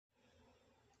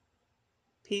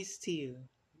Peace to you.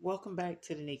 Welcome back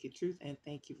to the Naked Truth, and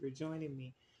thank you for joining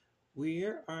me. We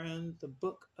are in the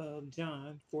book of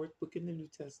John, fourth book in the New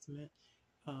Testament,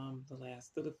 the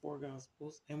last of the four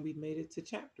Gospels, and we made it to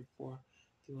chapter 4.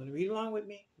 If you want to read along with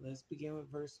me, let's begin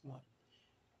with verse 1.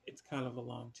 It's kind of a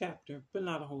long chapter, but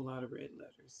not a whole lot of red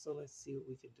letters, so let's see what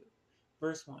we can do.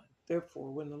 Verse 1.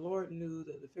 Therefore, when the Lord knew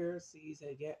that the Pharisees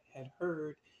had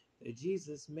heard that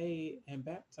Jesus made and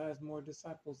baptized more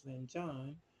disciples than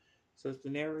John, so it's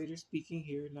the narrator speaking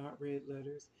here, not red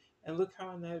letters. And look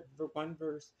how in that one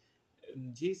verse,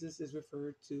 Jesus is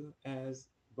referred to as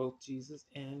both Jesus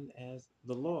and as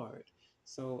the Lord.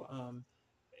 So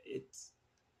it's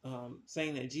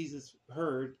saying that Jesus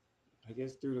heard, I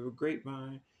guess through the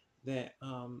grapevine, that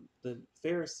the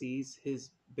Pharisees, his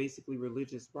basically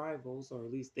religious rivals, or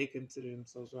at least they consider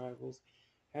themselves rivals,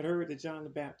 had heard that John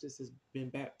the Baptist has been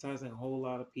baptizing a whole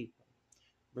lot of people.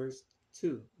 Verse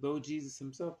 2, though Jesus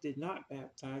himself did not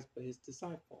baptize, but his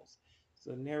disciples.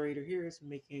 So the narrator here is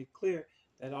making it clear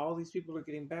that all these people are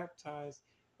getting baptized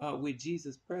with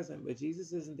Jesus present, but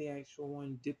Jesus isn't the actual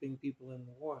one dipping people in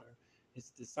the water. His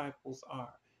disciples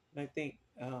are. And I think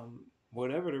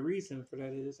whatever the reason for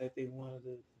that is, I think one of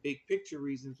the big picture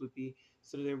reasons would be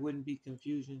so there wouldn't be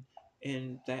confusion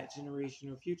in that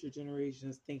generation or future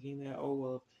generations thinking that, oh,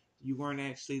 well, you weren't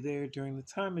actually there during the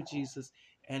time of Jesus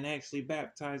and actually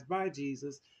baptized by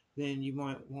Jesus, then you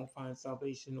won't find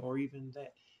salvation, or even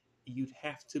that you'd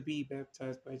have to be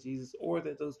baptized by Jesus, or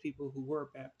that those people who were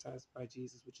baptized by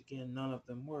Jesus, which again, none of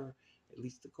them were, at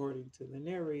least according to the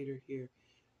narrator here,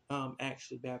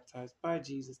 actually baptized by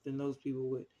Jesus, then those people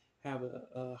would have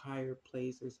a higher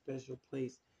place or special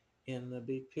place in the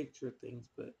big picture of things.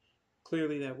 But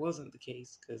clearly that wasn't the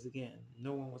case because, again,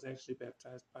 no one was actually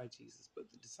baptized by Jesus, but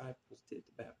the disciples did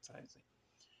the baptizing.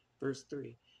 Verse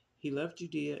 3, he left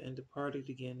Judea and departed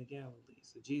again to Galilee.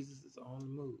 So Jesus is on the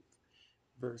move.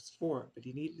 Verse 4, but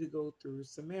he needed to go through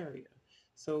Samaria.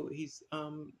 So he's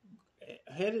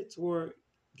headed toward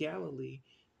Galilee,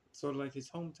 sort of like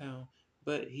his hometown,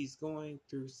 but he's going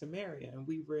through Samaria. And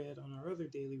we read on our other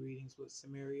daily readings what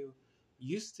Samaria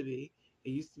used to be. It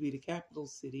used to be the capital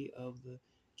city of the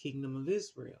kingdom of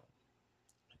Israel.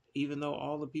 Even though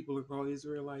all the people are called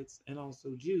Israelites and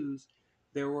also Jews,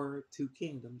 there were two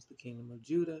kingdoms, the kingdom of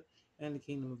Judah and the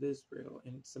kingdom of Israel.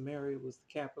 And Samaria was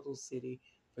the capital city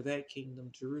for that kingdom.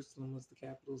 Jerusalem was the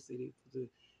capital city for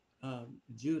the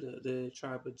Judah, the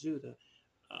tribe of Judah.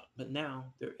 But now,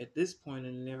 they're at this point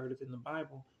in the narrative in the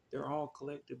Bible, they're all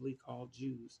collectively called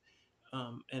Jews.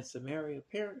 And Samaria,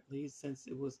 apparently, since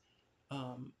it was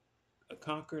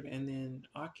conquered and then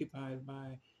occupied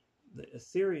by the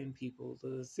Assyrian people.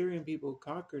 The Assyrian people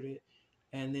conquered it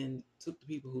and then took the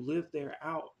people who lived there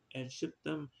out and shipped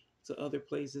them to other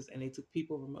places. And they took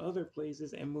people from other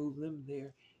places and moved them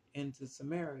there into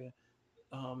Samaria,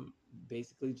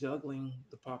 basically juggling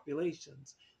the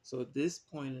populations. So at this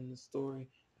point in the story,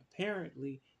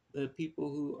 apparently the people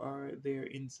who are there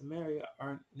in Samaria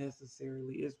aren't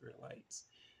necessarily Israelites.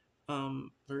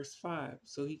 Verse 5,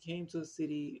 so he came to a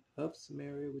city of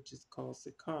Samaria, which is called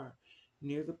Sychar,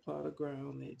 near the plot of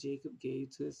ground that Jacob gave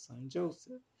to his son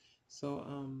Joseph. So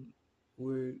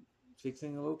we're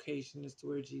fixing a location as to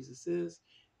where Jesus is,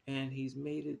 and he's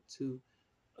made it to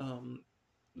um,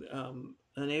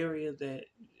 an area that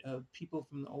people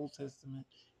from the Old Testament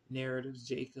narratives,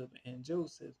 Jacob and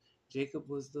Joseph. Jacob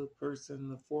was the person,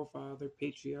 the forefather,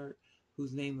 patriarch,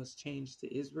 whose name was changed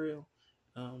to Israel,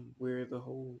 where the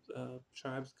whole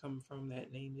tribes come from,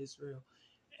 that name Israel.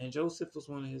 And Joseph was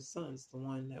one of his sons, the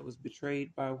one that was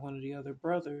betrayed by one of the other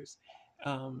brothers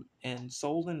and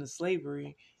sold into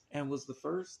slavery, and was the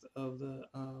first of the,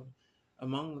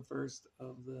 among the first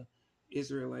of the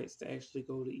Israelites to actually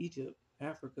go to Egypt,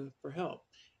 Africa, for help.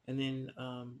 And then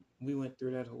we went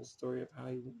through that whole story of how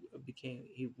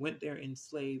he went there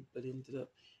enslaved, but ended up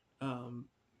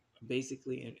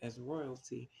basically as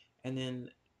royalty, and then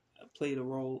played a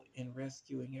role in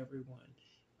rescuing everyone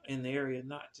in the area,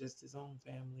 not just his own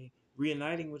family,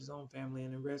 reuniting with his own family,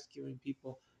 and then rescuing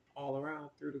people all around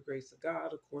through the grace of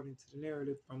God, according to the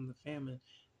narrative, from the famine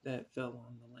that fell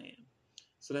on the land.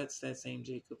 So that's that same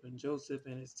Jacob and Joseph,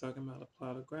 and it's talking about a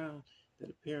plot of ground that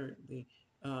apparently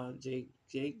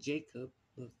Jacob,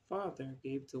 the father,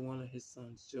 gave to one of his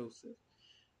sons, Joseph.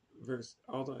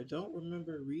 Although I don't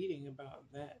remember reading about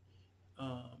that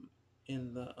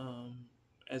in the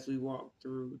as we walk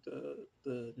through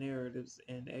the narratives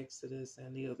in Exodus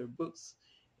and the other books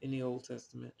in the Old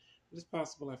Testament. But it's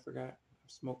possible I forgot. I've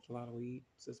smoked a lot of weed,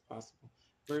 so it's possible.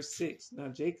 Verse 6, now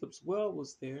Jacob's well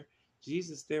was there.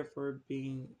 Jesus, therefore,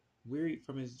 being wearied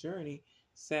from his journey,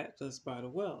 sat thus by the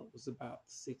well. It was about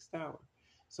the 6th hour.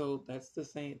 So that's the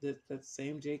same that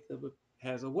same Jacob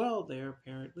has a well there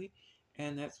apparently,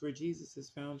 and that's where Jesus has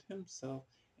found himself,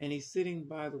 and he's sitting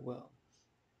by the well,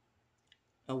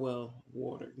 a well of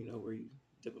water, where you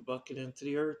dip a bucket into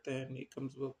the earth and it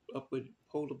comes up with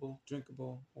potable,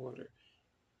 drinkable water,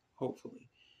 hopefully.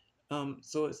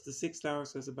 So it's the sixth hour,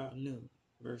 so it's about noon.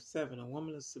 Verse 7, a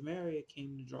woman of Samaria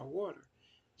came to draw water.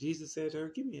 Jesus said to her,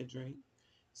 give me a drink.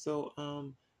 So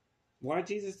why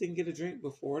Jesus didn't get a drink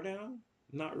before now?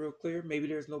 Not real clear. Maybe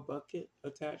there's no bucket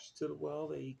attached to the well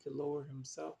that he could lower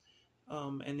himself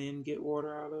and then get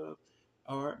water out of.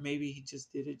 Or maybe he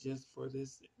just did it just for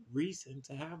this reason,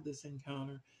 to have this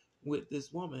encounter with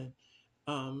this woman.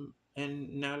 And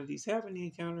now that he's having the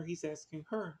encounter, he's asking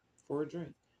her for a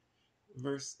drink.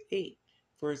 Verse 8,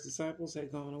 for his disciples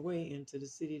had gone away into the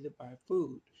city to buy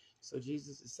food. So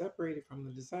Jesus is separated from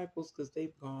the disciples because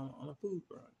they've gone on a food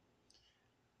run.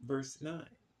 Verse 9,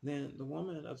 then the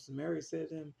woman of Samaria said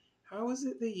to him, how is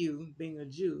it that you, being a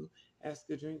Jew, ask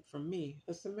a drink from me,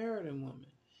 a Samaritan woman?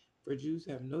 For Jews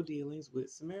have no dealings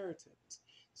with Samaritans.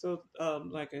 So,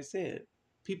 like I said,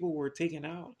 people were taken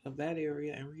out of that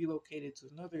area and relocated to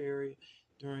another area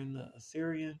during the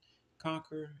Assyrian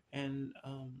conquest,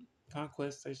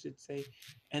 I should say.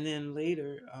 And then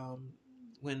later,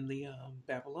 when the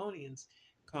Babylonians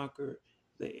conquered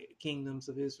the kingdoms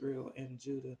of Israel and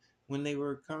Judah, when they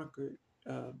were conquered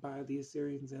by the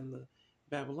Assyrians and the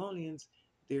Babylonians,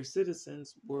 their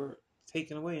citizens were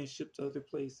taken away and shipped to other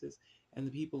places, and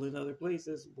the people in other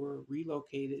places were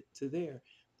relocated to there,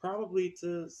 probably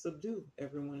to subdue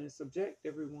everyone and subject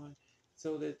everyone,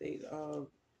 so that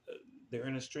they're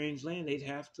in a strange land. They'd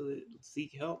have to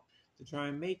seek help to try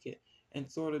and make it,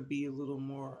 and sort of be a little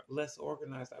more less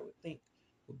organized. I would think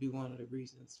would be one of the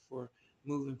reasons for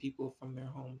moving people from their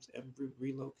homes and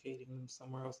relocating them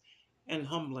somewhere else, and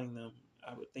humbling them.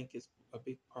 I would think is a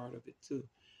big part of it too.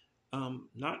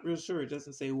 Not real sure. It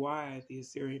doesn't say why the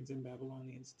Assyrians and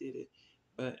Babylonians did it,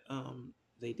 but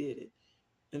they did it.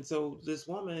 And so this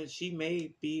woman, she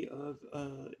may be of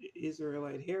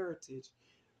Israelite heritage,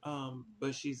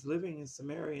 but she's living in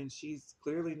Samaria, and she's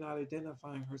clearly not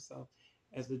identifying herself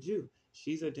as a Jew.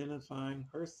 She's identifying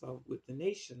herself with the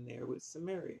nation there, with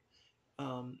Samaria,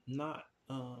 not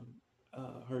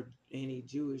her any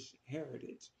Jewish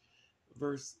heritage.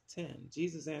 Verse 10,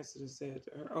 Jesus answered and said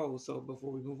to her, oh, so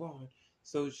before we move on,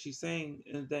 so she's saying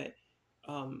that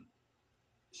um,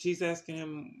 she's asking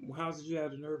him, how did you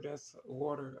have the nerve to ask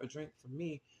water, a drink from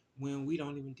me, when we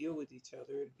don't even deal with each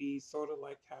other? It'd be sort of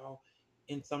like how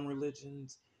in some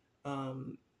religions,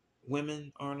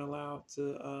 women aren't allowed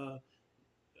to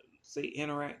say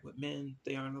interact with men.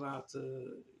 They aren't allowed to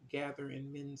gather in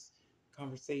men's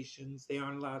conversations. They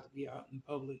aren't allowed to be out in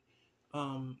public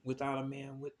without a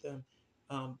man with them.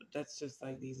 But that's just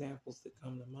like the examples that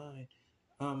come to mind.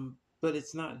 But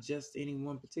it's not just any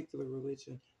one particular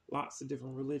religion. Lots of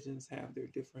different religions have their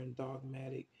different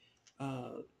dogmatic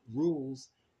uh,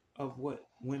 rules of what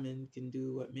women can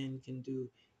do, what men can do,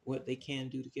 what they can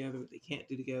do together, what they can't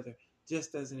do together,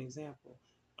 just as an example.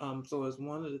 So as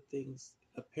one of the things,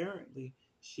 apparently,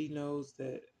 she knows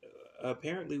that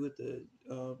apparently with the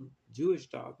Jewish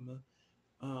dogma,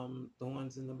 the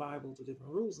ones in the Bible, the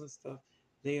different rules and stuff,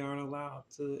 they aren't allowed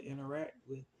to interact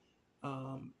with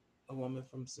um, a woman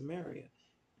from Samaria.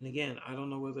 And again, I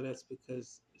don't know whether that's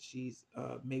because she's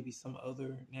maybe some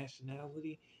other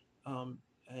nationality um,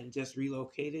 and just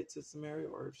relocated to Samaria,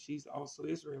 or if she's also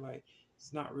Israelite.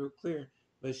 It's not real clear,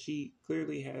 but she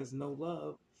clearly has no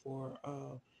love for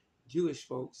Jewish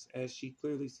folks, as she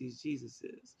clearly sees Jesus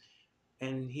is.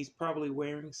 And he's probably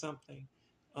wearing something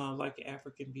like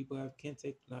African people have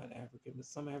kente, not African, but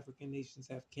some African nations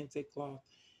have kente cloth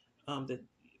that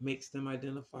makes them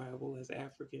identifiable as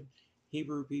African.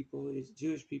 Hebrew people, is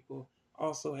Jewish people,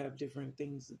 also have different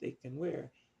things that they can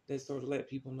wear that sort of let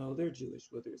people know they're Jewish,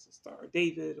 whether it's a Star of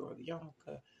David or the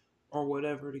yarmulke or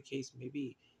whatever the case may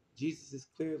be. Jesus is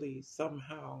clearly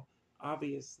somehow,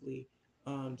 obviously,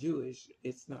 Jewish.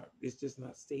 It's not. It's just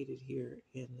not stated here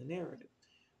in the narrative.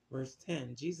 Verse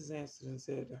 10, Jesus answered and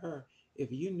said to her,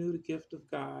 if you knew the gift of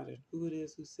God and who it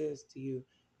is who says to you,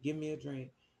 give me a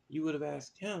drink, you would have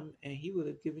asked him and he would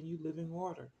have given you living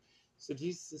water. So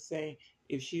Jesus is saying,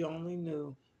 if she only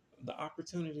knew the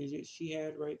opportunity that she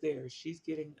had right there, she's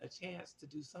getting a chance to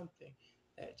do something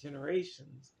that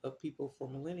generations of people for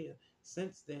millennia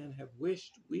since then have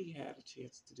wished we had a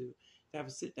chance to do, to have a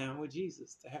sit down with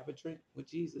Jesus, to have a drink with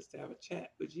Jesus, to have a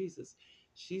chat with Jesus.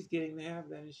 She's getting to have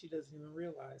that and she doesn't even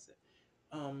realize it.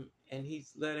 And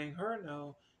he's letting her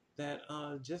know that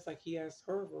just like he asked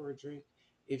her for a drink,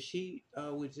 if she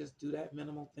would just do that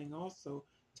minimal thing also,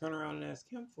 turn around and ask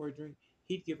him for a drink,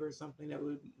 he'd give her something that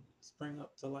would spring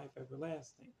up to life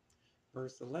everlasting.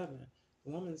 Verse 11,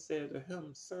 the woman said to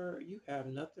him, Sir, you have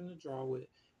nothing to draw with,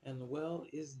 and the well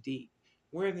is deep.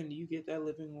 Where then do you get that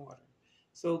living water?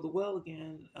 So the well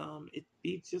again, it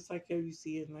be just like how you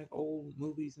see in like old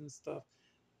movies and stuff,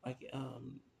 like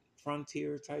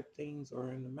frontier type things or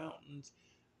in the mountains.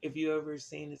 If you ever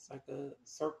seen, it's like a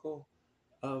circle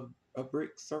of a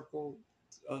brick circle,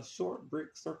 a short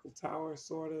brick circle tower,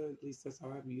 sort of. At least that's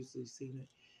how I've usually seen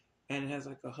it, and it has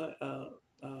like a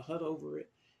hut over it,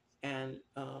 and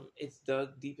it's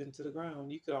dug deep into the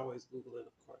ground. You could always Google it,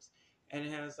 of course, and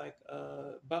it has like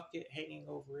a bucket hanging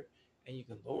over it, and you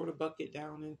can lower the bucket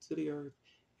down into the earth,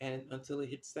 and until it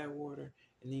hits that water,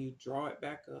 and then you draw it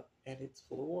back up, and it's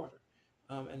full of water,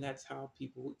 and that's how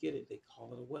people would get it. They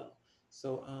call it a well.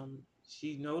 So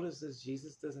she notices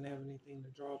Jesus doesn't have anything to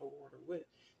draw the water with,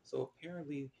 so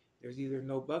apparently there's either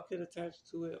no bucket attached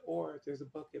to it, or if there's a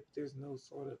bucket, but there's no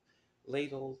sort of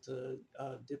ladle to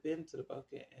dip into the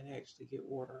bucket and actually get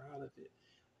water out of it.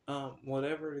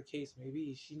 Whatever the case may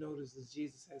be, she notices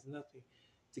Jesus has nothing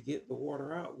to get the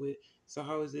water out with. So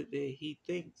how is it that he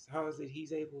thinks? How is it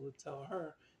he's able to tell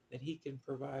her that he can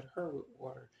provide her with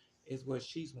water? Is what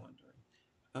she's wondering.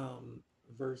 Um,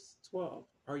 Verse 12: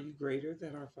 Are you greater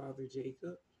than our father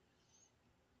Jacob,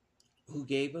 who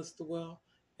gave us the well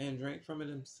and drank from it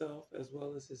himself, as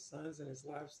well as his sons and his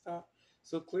livestock?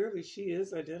 So clearly, she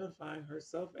is identifying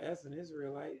herself as an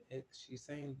Israelite. She's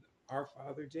saying, Our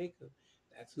father Jacob.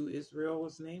 That's who Israel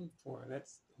was named for.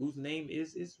 That's whose name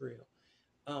is Israel.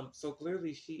 So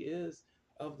clearly, she is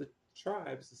of the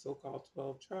tribes, the so called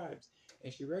 12 tribes.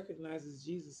 And she recognizes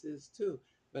Jesus is too.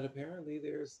 But apparently,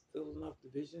 there's still enough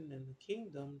division in the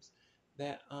kingdoms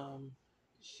that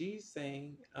she's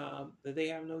saying that they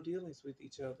have no dealings with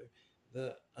each other.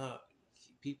 The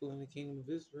people in the kingdom of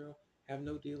Israel have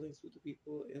no dealings with the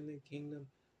people in the kingdom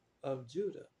of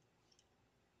Judah.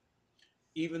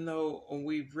 Even though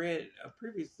we've read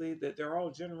previously that they're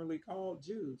all generally called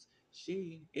Jews,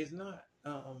 she is not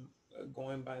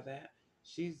going by that.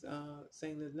 She's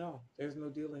saying that no, there's no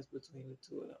dealings between the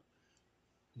two of them.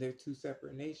 They're two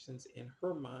separate nations in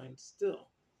her mind still.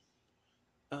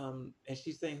 And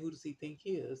she's saying, who does he think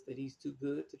he is? That he's too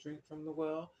good to drink from the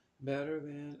well, better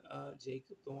than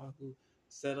Jacob, the one who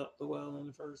set up the well in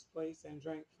the first place and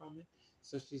drank from it.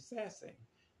 So she's sassing.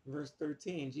 Verse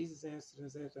 13, Jesus answered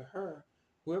and said to her,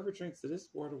 whoever drinks of this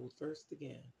water will thirst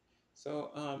again.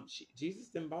 So Jesus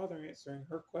didn't bother answering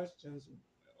her questions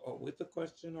with a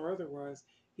question or otherwise.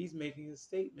 He's making a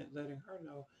statement letting her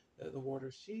know that the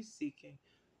water she's seeking,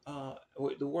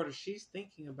 the water she's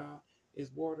thinking about,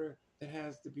 is water that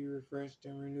has to be refreshed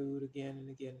and renewed again and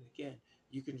again and again.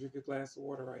 You can drink a glass of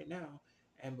water right now,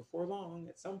 and before long,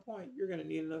 at some point, you're going to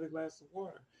need another glass of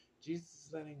water. Jesus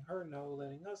is letting her know,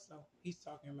 letting us know, he's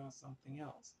talking about something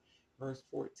else. Verse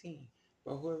 14,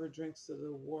 but whoever drinks of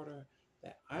the water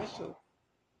that I shall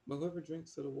but whoever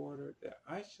drinks of the water that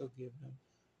I shall give him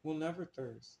will never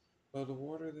thirst, but the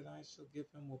water that I shall give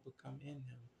him will become in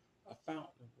him a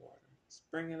fountain of water,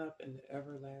 springing up into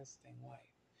everlasting life.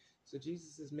 So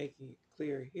Jesus is making it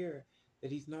clear here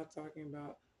that he's not talking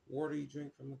about water you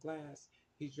drink from a glass.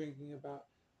 He's drinking about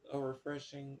a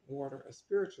refreshing water, a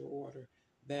spiritual water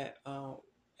that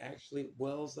actually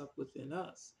wells up within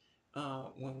us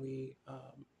when we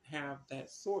have that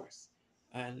source.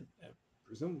 And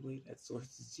presumably that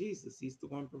source is Jesus. He's the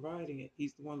one providing it.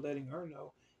 He's the one letting her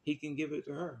know he can give it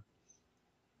to her.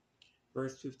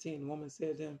 Verse 15, the woman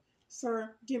said to him,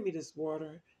 Sir, give me this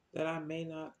water that I may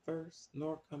not thirst,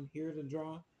 nor come here to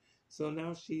draw. So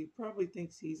now she probably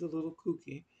thinks he's a little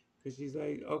kooky because she's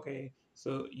like, okay,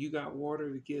 so you got water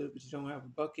to give, but you don't have a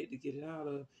bucket to get it out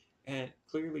of. And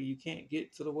clearly you can't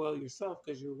get to the well yourself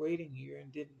because you're waiting here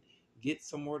and didn't get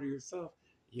some water yourself.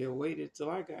 You waited till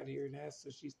I got here and asked.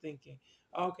 So she's thinking,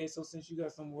 okay, so since you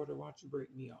got some water, why don't you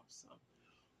break me off some?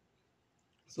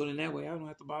 So then that way I don't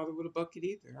have to bother with a bucket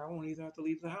either. I won't even have to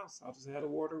leave the house. I'll just have the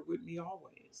water with me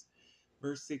always.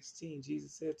 Verse 16,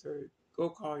 Jesus said to her, go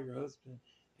call your husband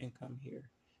and come here.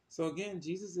 So again,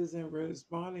 Jesus isn't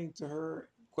responding to her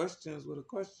questions with a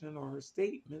question or her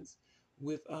statements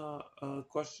with a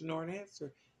question or an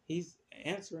answer. He's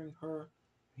answering her.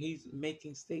 He's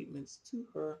making statements to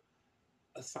her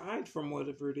aside from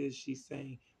whatever it is she's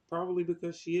saying, probably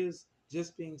because she is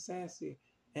just being sassy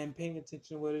and paying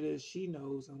attention to what it is she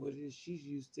knows and what it is she's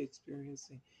used to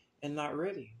experiencing and not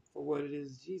ready for what it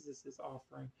is Jesus is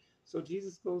offering. So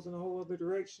Jesus goes in a whole other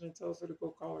direction and tells her to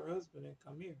go call her husband and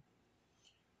come here.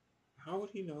 How would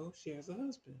he know she has a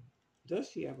husband? Does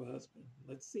she have a husband?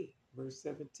 Let's see. Verse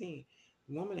 17.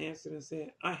 The woman answered and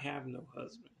said, I have no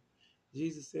husband.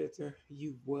 Jesus said to her,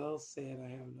 "You well said, I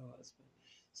have no husband."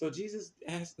 So Jesus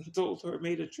asked, told her,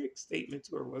 made a trick statement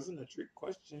to her. It wasn't a trick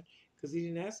question because he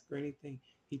didn't ask her anything.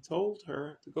 He told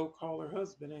her to go call her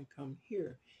husband and come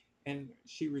here. And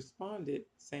she responded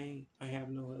saying, "I have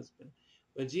no husband."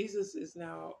 But Jesus is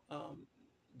now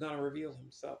going to reveal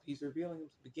himself. He's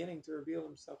beginning to reveal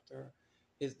himself to her,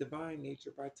 his divine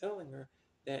nature, by telling her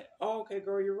that, "Oh, okay,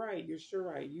 girl, you're right. You're sure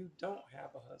right. You don't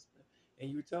have a husband. And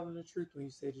you were telling the truth when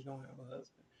you said you don't have a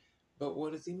husband." But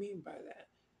what does he mean by that?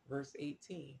 Verse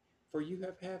 18, "For you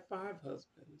have had 5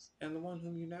 husbands, and the one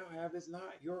whom you now have is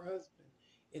not your husband.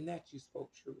 In that you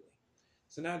spoke truly."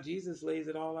 So now Jesus lays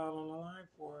it all out on the line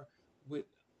for her with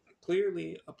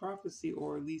clearly a prophecy,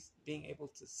 or at least being able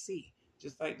to see.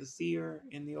 Just like the seer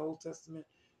in the Old Testament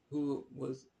who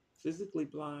was physically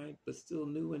blind but still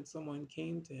knew when someone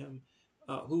came to him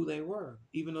who they were.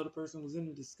 Even though the person was in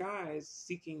a disguise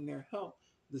seeking their help,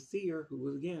 the seer, who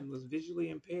was, again, was visually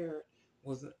impaired,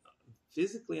 was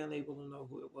physically unable to know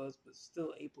who it was, but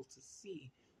still able to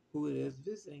see who it is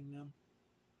visiting them.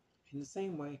 In the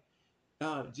same way,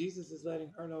 Jesus is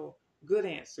letting her know, "Good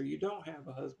answer, you don't have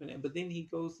a husband." But then he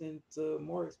goes into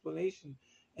more explanation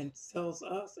and tells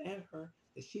us and her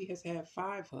that she has had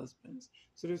 5 husbands.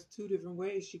 So there's 2 different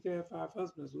ways she could have 5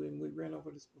 husbands. When we ran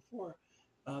over this before,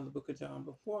 the book of John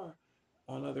before,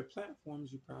 on other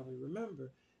platforms, you probably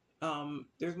remember.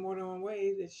 There's more than one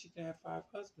way that she can have 5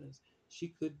 husbands. She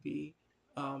could be,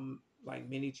 like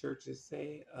many churches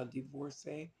say, a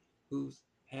divorcee who's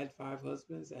had 5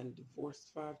 husbands and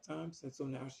divorced 5 times, and so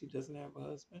now she doesn't have a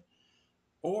husband.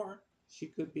 Or she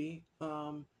could be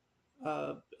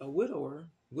a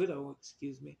widow,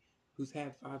 excuse me, who's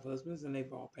had 5 husbands and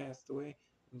they've all passed away.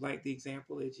 Like the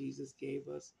example that Jesus gave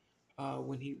us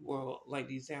like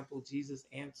the example Jesus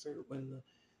answered when the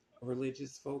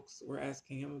religious folks were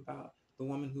asking him about the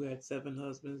woman who had 7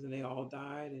 husbands and they all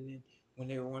died, and then when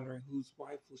they were wondering whose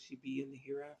wife will she be in the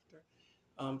hereafter.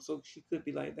 So she could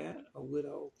be like that, a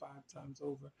widow 5 times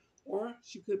over. Or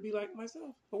she could be like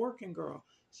myself, a working girl.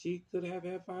 She could have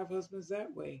had 5 husbands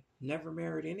that way, never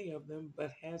married any of them,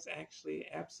 but has actually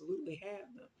absolutely had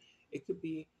them. It could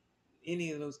be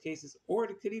any of those cases. Or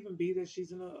it could even be that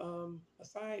she's in a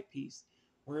side piece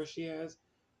where she has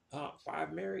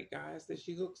 5 married guys that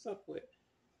she hooks up with,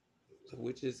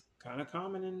 which is kind of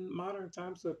common in modern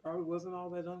times. So it probably wasn't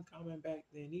all that uncommon back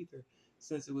then either,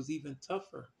 since it was even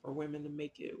tougher for women to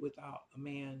make it without a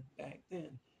man back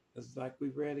then. Because, like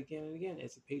we've read again and again,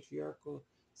 it's a patriarchal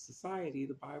society.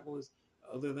 The Bible is,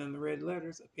 other than the red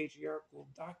letters, a patriarchal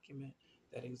document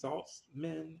that exalts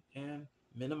men and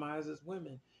minimizes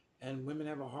women. And women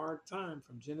have a hard time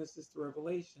from Genesis to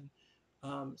Revelation.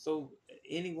 So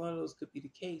any one of those could be the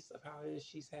case of how it is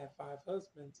she's had 5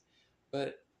 husbands,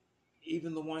 but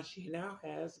even the one she now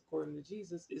has, according to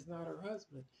Jesus, is not her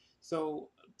husband.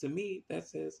 So to me, that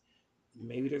says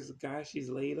maybe there's a guy she's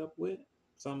laid up with,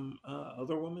 some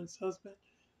other woman's husband.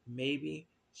 Maybe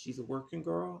she's a working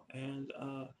girl and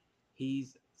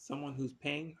he's someone who's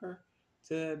paying her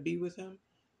to be with him.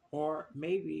 Or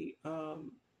maybe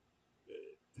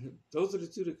those are the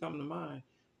 2 that come to mind.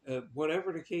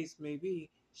 Whatever the case may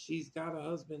be, she's got a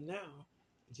husband now.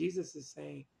 Jesus is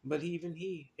saying, but even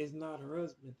he is not her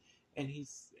husband. And he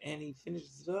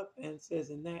finishes it up and says,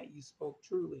 "In that you spoke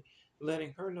truly,"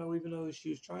 letting her know, even though she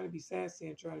was trying to be sassy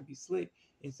and trying to be slick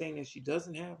and saying that she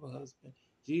doesn't have a husband,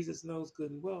 Jesus knows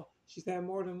good and well she's had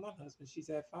more than one husband. She's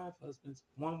had 5 husbands,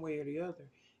 one way or the other.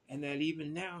 And that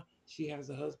even now she has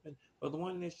a husband, but the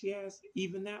one that she has,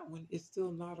 even that one, is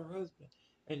still not her husband.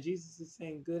 And Jesus is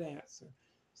saying, "Good answer."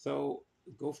 So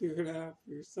go figure it out for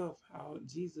yourself how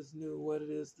Jesus knew what it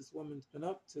is this woman's been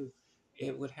up to.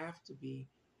 It would have to be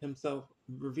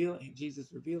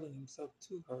Jesus revealing himself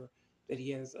to her, that he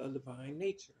has a divine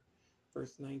nature.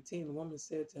 Verse 19, the woman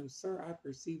said to him, "Sir, I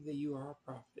perceive that you are a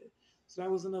prophet." So that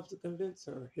was enough to convince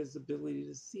her, his ability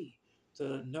to see,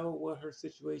 to know what her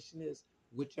situation is,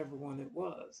 whichever one it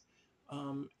was.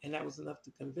 And that was enough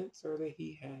to convince her that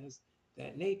he has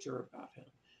that nature about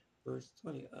him. Verse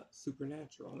 20,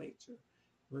 supernatural nature.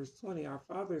 Verse 20, our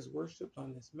fathers worshipped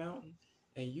on this mountain,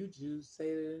 and you Jews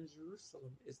say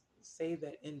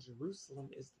that in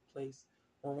Jerusalem is the place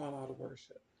where one ought to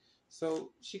worship.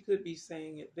 So she could be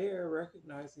saying it there,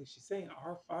 recognizing she's saying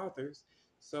our fathers.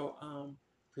 So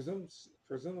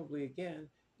presumably again,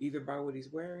 either by what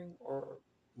he's wearing or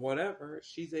whatever,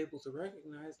 she's able to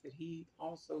recognize that he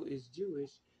also is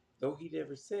Jewish, though he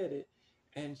never said it.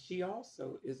 And she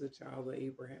also is a child of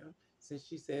Abraham, since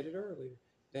she said it earlier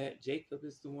that Jacob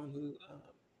is the one who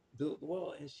built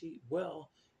the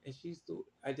well, and she's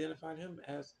identified him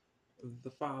as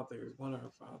the father, one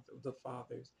of the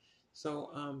fathers.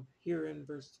 So here in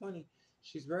verse 20,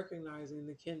 she's recognizing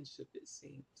the kinship, it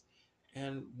seems,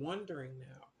 and wondering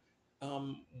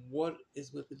now what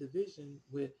is with the division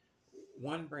with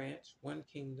one branch, one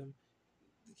kingdom,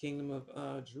 the kingdom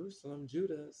of Jerusalem,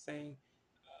 Judah, saying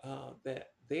that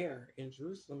there in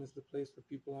Jerusalem is the place where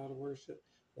people ought to worship,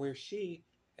 where she,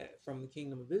 from the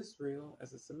kingdom of Israel,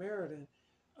 as a Samaritan,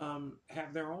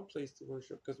 have their own place to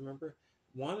worship. Because remember,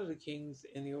 one of the kings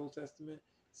in the Old Testament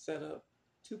set up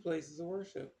two places of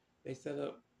worship. They set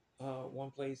up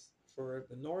one place for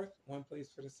the north, one place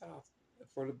for the south,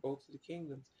 for the both of the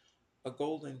kingdoms. A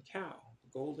golden cow,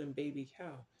 a golden baby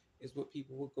cow, is what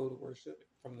people would go to worship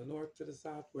from the north to the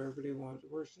south, wherever they wanted to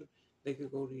worship. They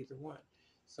could go to either one.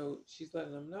 So she's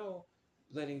letting them know,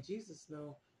 letting Jesus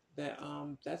know that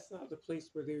that's not the place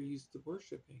where they're used to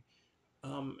worshiping.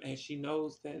 And she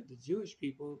knows that the Jewish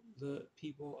people, the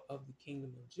people of the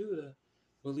kingdom of Judah,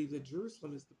 believe that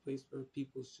Jerusalem is the place where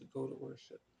people should go to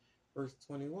worship. Verse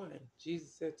 21,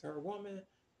 Jesus said to her, Woman,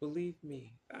 believe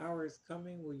me, the hour is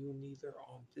coming where you will neither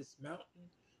on this mountain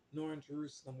nor in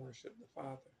Jerusalem worship the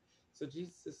Father. So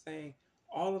Jesus is saying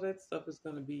all of that stuff is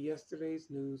going to be yesterday's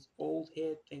news, old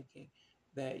head thinking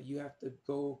that you have to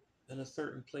go in a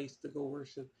certain place to go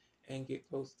worship and get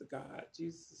close to God.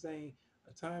 Jesus is saying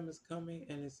a time is coming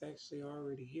and it's actually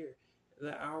already here.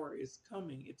 The hour is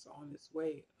coming, it's on its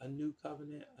way. A new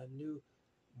covenant, a new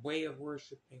way of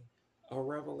worshiping, a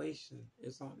revelation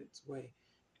is on its way.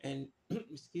 And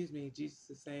excuse me, Jesus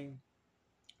is saying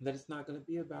that it's not going to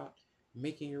be about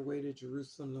making your way to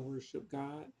Jerusalem to worship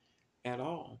God at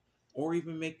all, or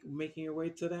even making your way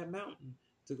to that mountain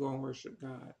to go and worship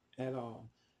God at all.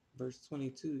 Verse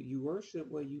 22, you worship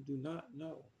what you do not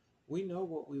know. We know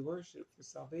what we worship, for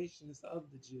salvation is of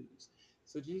the Jews.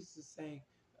 So Jesus is saying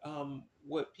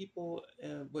what people,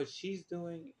 what she's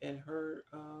doing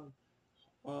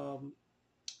um,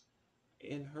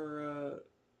 in her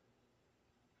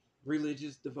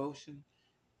religious devotion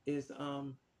is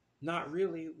not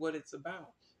really what it's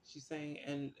about. She's saying,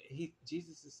 and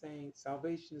Jesus is saying,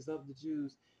 salvation is of the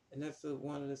Jews, and that's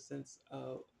one of the sense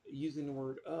of using the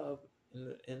word of,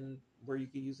 and where you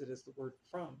can use it as the word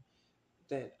from.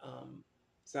 That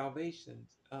salvation,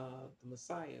 the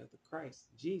Messiah, the Christ,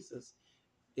 Jesus,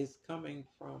 is coming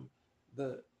from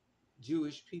the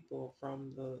Jewish people,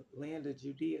 from the land of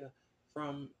Judea,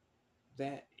 from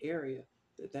that area,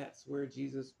 that's where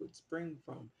Jesus would spring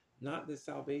from. Not that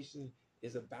salvation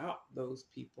is about those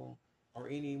people or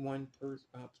any one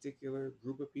particular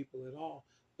group of people at all,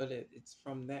 but it's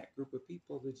from that group of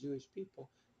people, the Jewish people,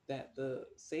 that the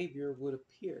Savior would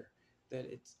appear. That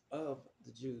it's of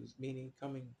the Jews, meaning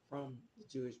coming from the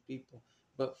Jewish people,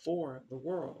 but for the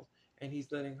world. And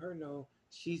he's letting her know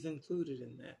she's included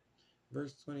in that.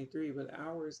 Verse 23, but the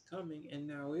hour is coming and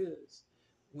now is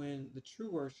when the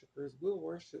true worshipers will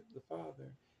worship the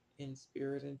Father in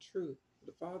spirit and truth.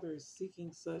 The Father is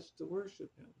seeking such to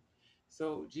worship him.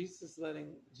 So Jesus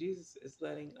is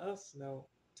letting us know,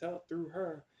 tell through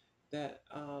her, that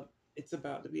it's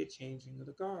about to be a changing of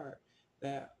the guard,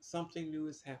 that something new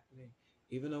is happening.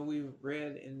 Even though we've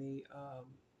read in the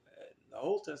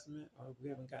Old Testament, or we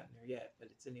haven't gotten there yet, but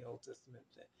it's in the Old Testament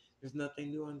that there's nothing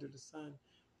new under the sun.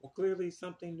 Well, clearly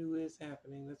something new is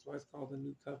happening. That's why it's called the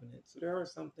New Covenant. So there are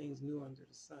some things new under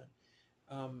the sun.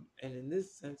 And in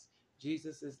this sense,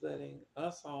 Jesus is letting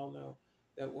us all know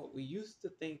that what we used to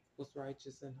think was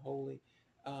righteous and holy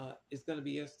is going to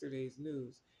be yesterday's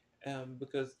news.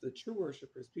 Because the true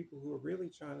worshipers, people who are really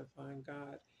trying to find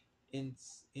God in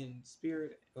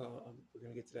spirit, we're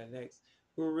going to get to that next,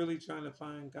 who are really trying to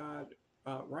find God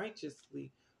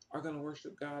righteously, are going to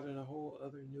worship God in a whole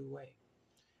other new way.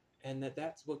 And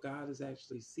that's what God is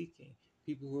actually seeking.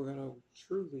 People who are going to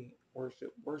truly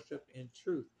worship in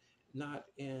truth, not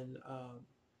in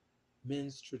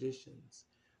men's traditions.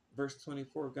 Verse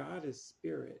 24, God is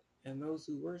spirit, and those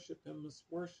who worship him must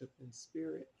worship in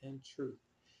spirit and truth.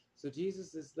 So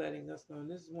Jesus is letting us know, and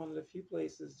this is one of the few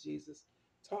places Jesus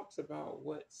talks about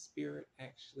what spirit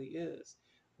actually is.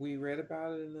 We read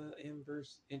about it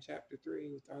in chapter 3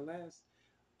 with our last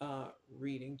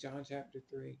reading, John chapter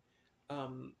 3,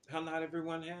 how not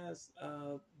everyone has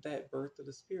that birth of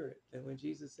the Spirit. And when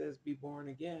Jesus says, be born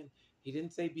again, he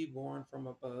didn't say be born from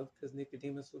above, because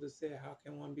Nicodemus would have said, how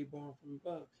can one be born from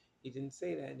above? He didn't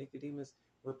say that. Nicodemus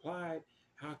replied,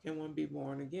 how can one be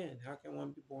born again? How can one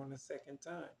be born a second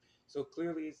time? So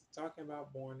clearly he's talking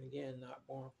about born again, not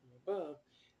born from above.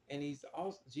 And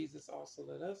Jesus also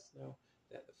let us know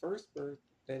that the first birth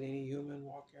that any human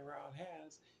walking around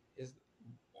has is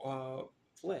uh,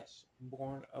 flesh,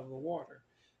 born of the water.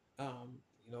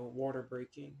 Water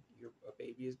breaking, a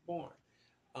baby is born.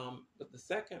 But the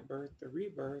second birth, the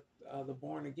rebirth, the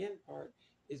born again part,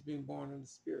 is being born in the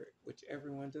spirit, which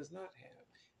everyone does not have.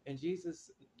 And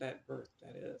Jesus, that birth,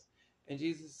 that is. And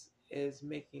Jesus is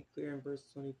making it clear in verse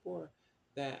 24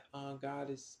 that God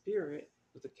is spirit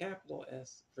with a capital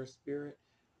S for spirit,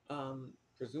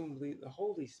 presumably the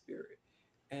Holy Spirit,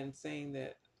 and saying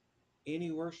that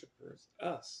any worshipers,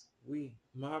 us, we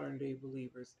modern day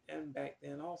believers, and back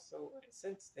then also,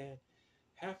 since then,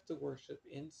 have to worship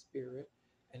in spirit,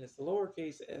 and it's the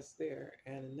lowercase s there,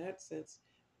 and in that sense,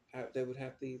 that would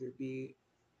have to either be,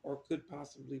 or could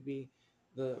possibly be,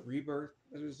 the rebirth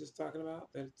that I was just talking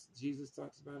about, that Jesus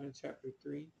talks about in chapter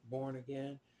 3, born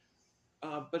again.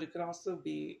 But it could also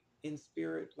be in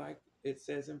spirit, like it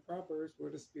says in Proverbs,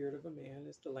 where the spirit of a man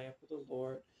is the lamp of the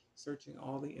Lord, searching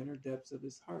all the inner depths of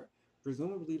his heart.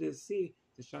 Presumably to see,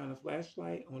 to shine a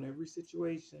flashlight on every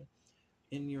situation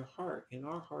in your heart, in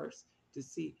our hearts, to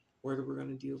see whether we're going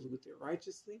to deal with it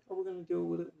righteously or we're going to deal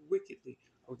with it wickedly.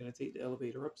 Are we going to take the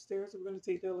elevator upstairs or we're going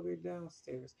to take the elevator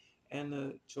downstairs? And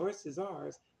the choice is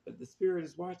ours, but the Spirit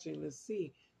is watching to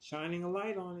see, shining a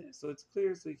light on it so it's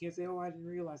clear, so you can't say, oh, I didn't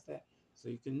realize that. So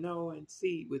you can know and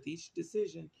see with each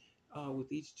decision,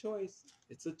 with each choice,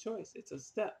 it's a choice, it's a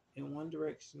step in one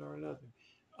direction or another.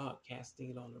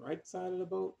 Casting it on the right side of the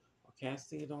boat or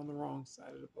casting it on the wrong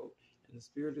side of the boat. And the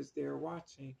Spirit is there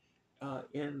watching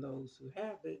in those who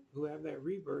have it, who have that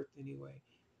rebirth anyway,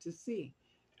 to see.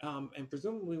 And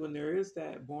presumably, when there is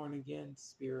that born again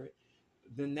spirit,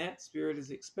 then that spirit is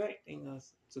expecting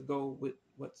us to go with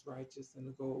what's righteous and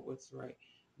to go with what's right,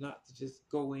 not to just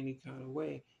go any kind of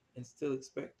way and still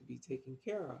expect to be taken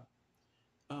care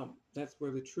of. That's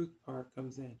where the truth part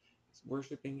comes in. It's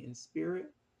worshiping in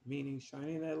spirit, meaning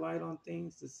shining that light on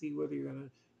things to see whether you're going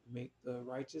to make the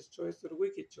righteous choice or the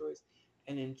wicked choice,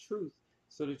 and in truth,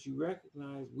 so that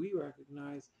we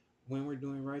recognize when we're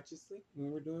doing righteously,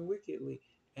 when we're doing wickedly,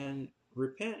 and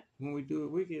repent when we do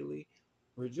it wickedly,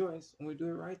 rejoice when we do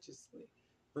it righteously.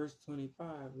 Verse 25,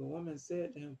 the woman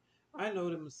said to him, I know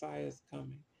the Messiah is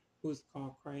coming, who is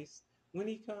called Christ. When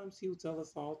he comes, he will tell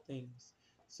us all things.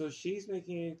 So she's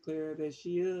making it clear that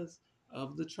she is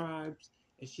of the tribes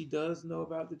and she does know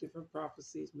about the different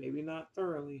prophecies, maybe not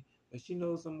thoroughly, but she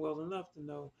knows them well enough to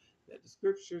know that the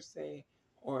scriptures say,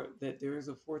 or that there is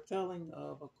a foretelling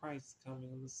of a Christ coming,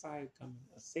 a Messiah coming,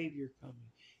 a Savior coming.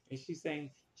 And she's saying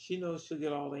she knows she'll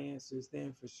get all the answers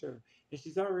then for sure. And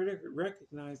she's already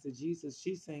recognized that Jesus,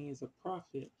 she's saying, is a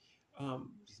prophet.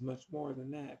 He's much more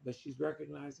than that, but she's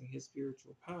recognizing his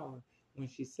spiritual power when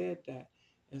she said that.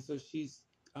 And so she's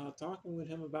talking with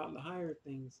him about the higher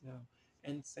things now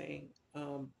and saying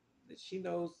that she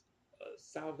knows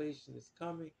salvation is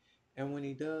coming. And when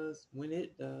he does, when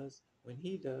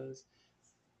he does,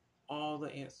 all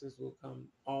the answers will come,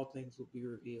 all things will be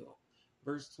revealed.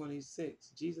 Verse 26,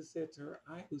 Jesus said to her,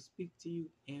 I who speak to you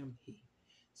am he.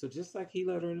 So just like he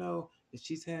let her know that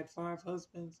she's had 5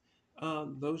 husbands,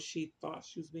 though she thought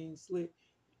she was being slick,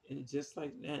 and just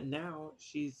like that now,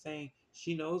 she's saying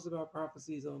she knows about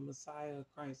prophecies of Messiah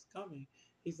Christ coming.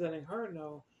 He's letting her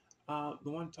know the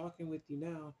one talking with you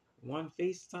now, the one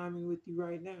FaceTiming with you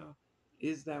right now,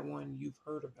 is that one you've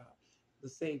heard about, the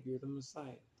Savior, the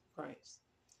Messiah, Christ.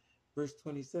 Verse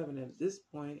 27, at this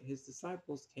point, his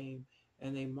disciples came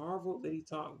and they marveled that he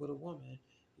talked with a woman.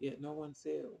 Yet no one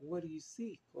said, what do you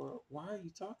seek? Or why are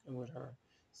you talking with her?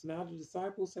 So now the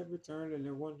disciples have returned and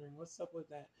they're wondering, what's up with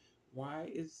that? Why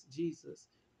is Jesus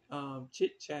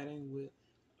chit chatting with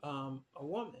a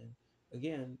woman?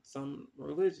 Again, some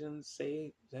religions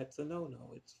say that's a no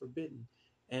no, it's forbidden.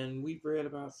 And we've read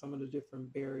about some of the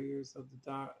different barriers of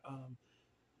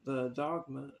the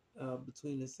dogma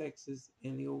between the sexes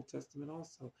in the Old Testament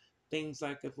also. Things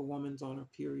like if a woman's on her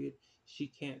period, she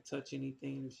can't touch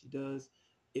anything. If she does,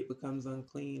 it becomes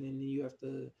unclean, and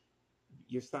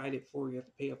you're cited for it. You have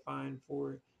to pay a fine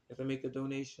for it. You have to make a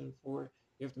donation for it.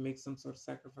 You have to make some sort of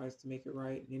sacrifice to make it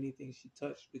right. And anything she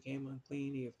touched became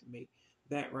unclean. You have to make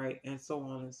that right, and so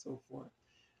on and so forth.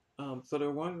 So they're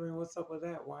wondering what's up with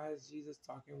that. Why is Jesus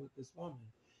talking with this woman?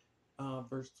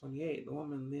 Verse 28, the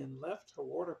woman then left her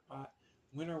water pot,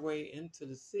 went her way into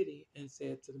the city, and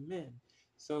said to the men.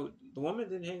 So the woman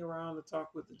didn't hang around to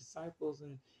talk with the disciples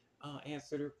and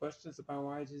answer their questions about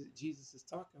why Jesus is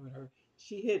talking with her.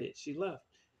 She hid it. She left.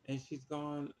 And she's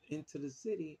gone into the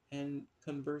city and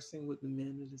conversing with the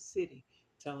men of the city,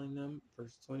 telling them,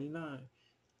 verse 29,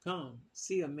 come,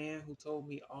 see a man who told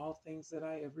me all things that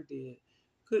I ever did.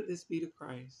 Could this be the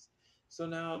Christ? So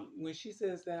now, when she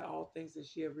says that, all things that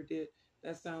she ever did,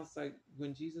 that sounds like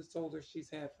when Jesus told her she's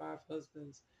had 5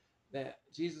 husbands, that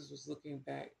Jesus was looking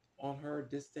back on her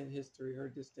distant history, her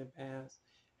distant past,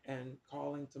 and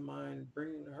calling to mind,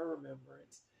 bringing to her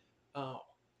remembrance uh,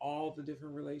 all the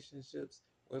different relationships,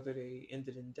 whether they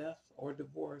ended in death or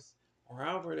divorce, or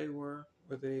however they were,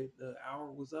 whether the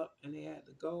hour was up and they had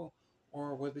to go,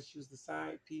 or whether she was the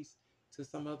side piece to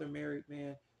some other married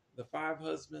man. The five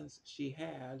husbands she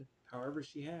had, however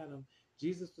she had them,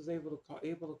 Jesus was able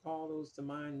to call those to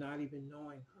mind, not even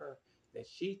knowing her, that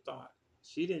she thought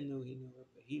she didn't know he knew her,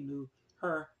 but he knew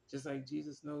her, just like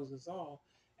Jesus knows us all.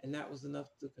 And that was enough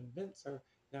to convince her.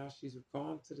 Now she's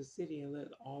gone to the city and let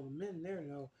all the men there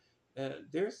know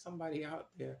that there's somebody out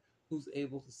there who's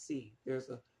able to see. There's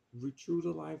a true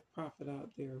to life prophet out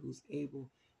there who's able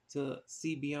to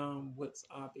see beyond what's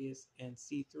obvious and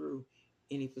see through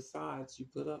any facades you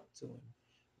put up to him.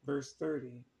 Verse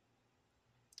 30.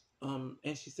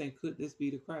 And she's saying, could this be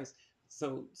the Christ?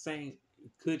 So saying,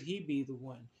 could he be the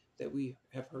one that we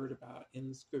have heard about in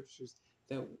the scriptures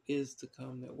that is to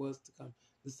come, that was to come?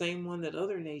 The same one that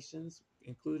other nations,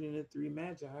 including the three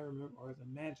magi, remember, or the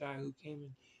magi who came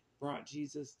and brought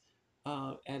Jesus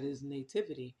at his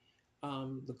nativity,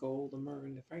 the gold, the myrrh,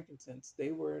 and the frankincense.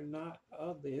 They were not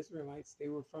of the Israelites. They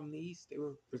were from the east. They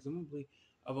were presumably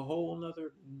of a whole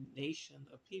other nation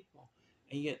of people.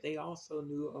 And yet they also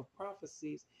knew of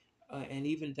prophecies and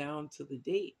even down to the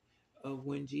date of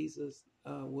when Jesus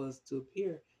was to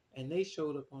appear, and they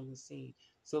showed up on the scene.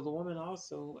 So the woman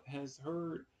also has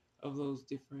heard of those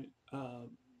different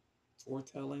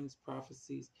foretellings,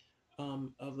 prophecies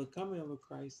of the coming of a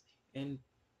Christ, and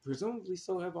presumably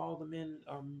so have all the men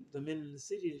in the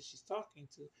city that she's talking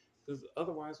to, because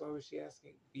otherwise, why would she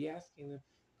be asking them?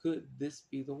 Could this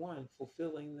be the one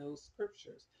fulfilling those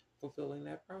scriptures, fulfilling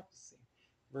that prophecy?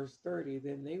 Verse 30,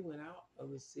 then they went out of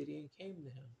the city and came to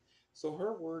him. So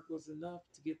her word was enough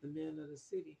to get the men of the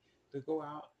city to go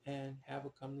out and have a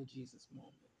come to Jesus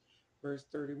moment. Verse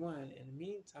 31, in the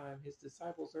meantime, his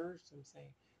disciples urged him,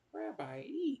 saying, Rabbi,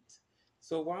 eat.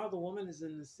 So while the woman is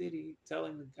in the city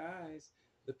telling the guys,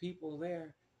 the people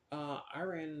there, I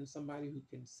ran into somebody who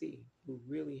can see, who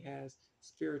really has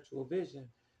spiritual vision.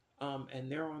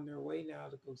 And they're on their way now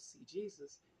to go see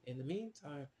Jesus. In the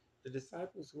meantime, the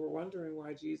disciples who were wondering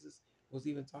why Jesus was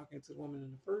even talking to the woman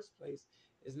in the first place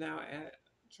is now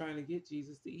trying to get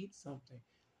Jesus to eat something.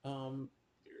 Um,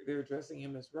 they're addressing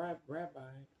him as rabbi,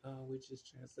 which is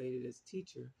translated as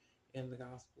teacher in the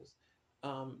Gospels.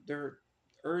 They're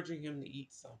urging him to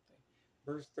eat something.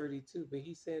 Verse 32, but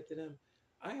he said to them,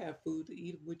 I have food to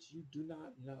eat which you do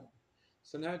not know.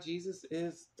 So now Jesus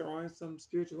is throwing some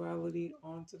spirituality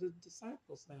onto the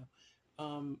disciples now,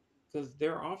 because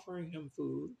they're offering him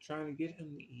food, trying to get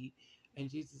him to eat, and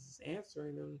Jesus is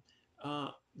answering them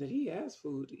that he has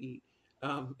food to eat.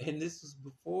 And this was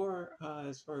before,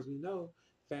 as far as we know,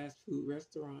 fast food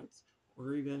restaurants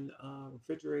or even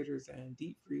refrigerators and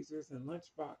deep freezers and lunch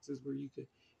boxes where you could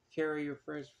carry your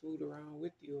fresh food around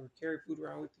with you or carry food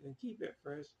around with you and keep it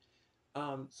fresh.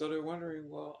 So they're wondering,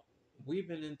 well, we've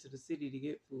been into the city to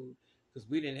get food because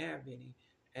we didn't have any.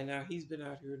 And now he's been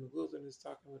out here in the wilderness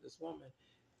talking with this woman.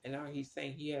 And now he's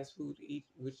saying he has food to eat,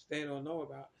 which they don't know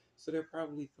about. So they're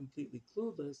probably completely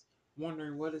clueless,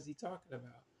 wondering, what is he talking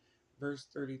about? Verse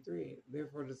 33,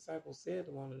 therefore the disciples said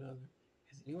to one another,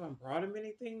 has anyone brought him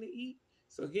anything to eat?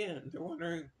 So again, they're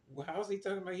wondering, well, how's he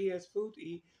talking about he has food to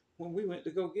eat when we went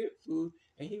to go get food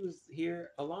and he was here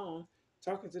alone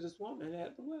talking to this woman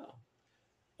at the well?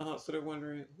 So they're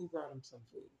wondering who brought him some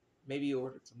food. Maybe he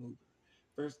ordered some Uber.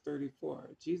 Verse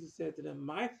 34, Jesus said to them,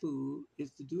 my food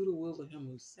is to do the will of him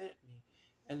who sent me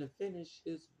and to finish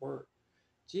his work.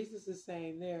 Jesus is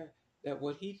saying there that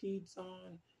what he feeds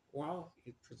on,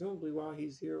 presumably while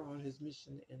he's here on his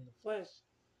mission in the flesh,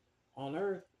 on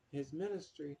earth, his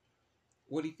ministry,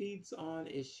 what he feeds on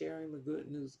is sharing the good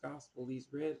news gospel, these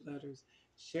red letters,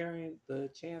 sharing the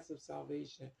chance of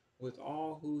salvation with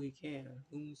all who he can,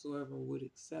 whomsoever would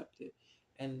accept it.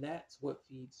 And that's what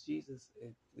feeds Jesus,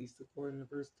 at least according to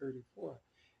verse 34.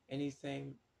 And he's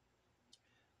saying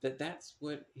that that's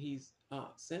what he's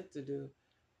sent to do,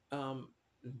 um,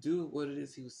 do what it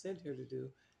is he was sent here to do,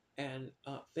 and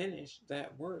finish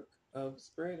that work of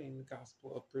spreading the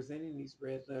gospel, of presenting these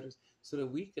red letters so that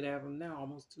we could have them now,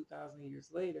 almost 2,000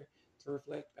 years later, to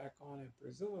reflect back on and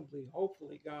presumably,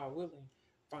 hopefully, God willing,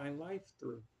 find life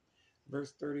through.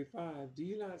 Verse 35, do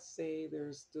you not say there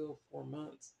are still 4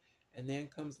 months, and then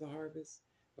comes the harvest?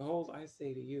 Behold, I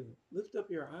say to you, lift up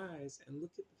your eyes and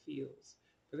look at the fields,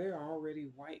 for they are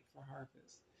already white for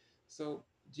harvest. So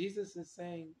Jesus is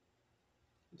saying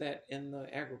that in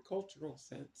the agricultural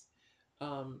sense,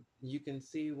 you can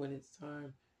see when it's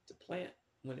time to plant,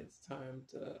 when it's time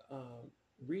to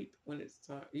reap, when it's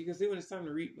time. You can see when it's time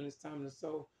to reap, when it's time to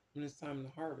sow, when it's time to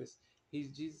harvest.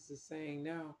 Jesus is saying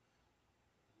now,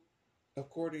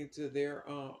 according to their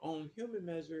own human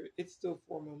measure, it's still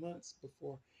 4 more months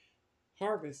before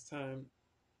harvest time.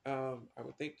 I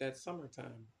would think that's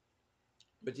summertime.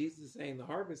 But Jesus is saying the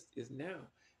harvest is now.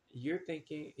 You're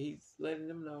thinking, he's letting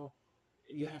them know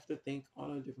you have to think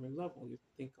on a different level. You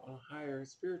think on a higher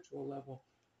spiritual level,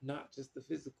 not just the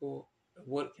physical,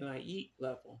 what can I eat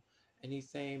level. And he's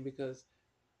saying because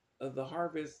of the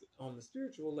harvest on the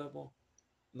spiritual level,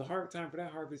 the hard time for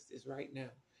that harvest is right now.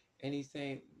 And he's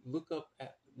saying, look, or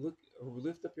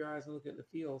lift up your eyes and look at the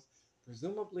fields.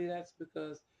 Presumably that's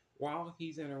because while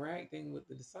he's interacting with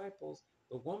the disciples,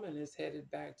 the woman is headed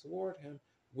back toward him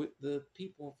with the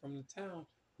people from the town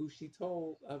who she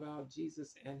told about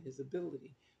Jesus and his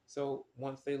ability. So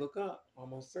once they look up,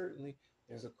 almost certainly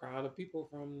there's a crowd of people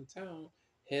from the town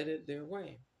headed their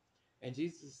way. And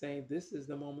Jesus is saying this is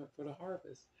the moment for the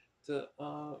harvest. To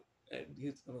and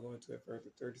he's going to go into it further,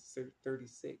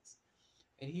 36.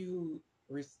 And he who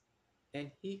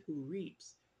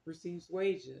reaps receives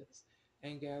wages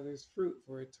and gathers fruit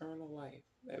for eternal life,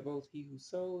 that both he who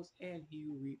sows and he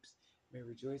who reaps may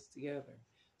rejoice together.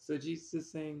 So Jesus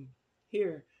is saying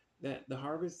here that the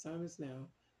harvest time is now,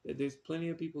 that there's plenty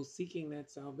of people seeking that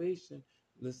salvation.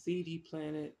 The seed he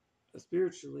planted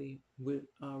spiritually with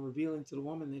revealing to the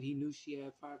woman that he knew she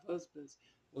had 5 husbands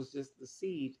was just the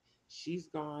seed. She's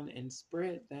gone and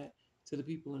spread that to the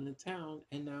people in the town,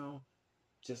 and now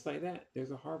just like that,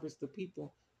 there's a harvest of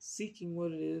people seeking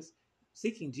what it is,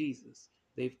 seeking Jesus.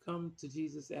 They've come to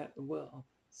Jesus at the well,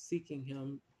 seeking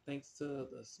him thanks to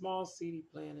the small seed he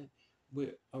planted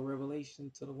with a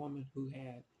revelation to the woman who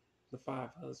had the 5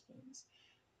 husbands.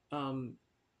 Um,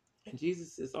 and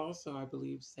Jesus is also, I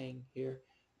believe, saying here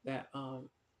that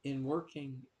in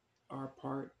working our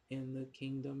part in the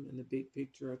kingdom and the big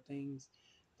picture of things,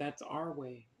 that's our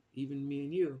way, even me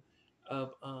and you,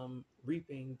 of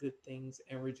reaping good things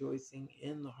and rejoicing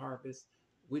in the harvest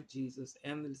with Jesus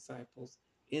and the disciples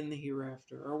in the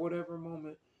hereafter or whatever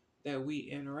moment that we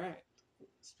interact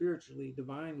spiritually,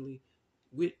 divinely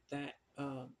with that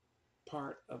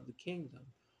part of the kingdom,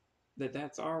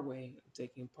 that's our way of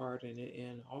taking part in it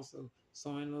and also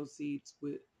sowing those seeds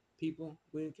with people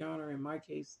we encounter. In my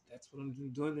case, that's what I'm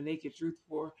doing the Naked Truth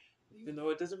for. Even though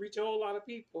it doesn't reach a whole lot of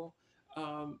people,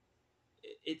 um,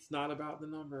 it's not about the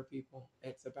number of people,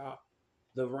 it's about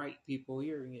the right people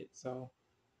hearing it. So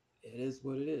it is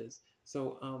what it is.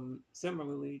 So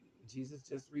similarly, Jesus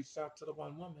just reached out to the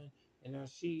one woman, and now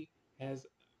she has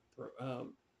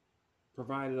um,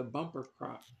 provided a bumper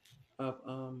crop of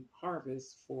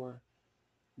harvest for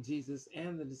Jesus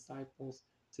and the disciples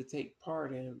to take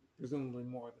part in, presumably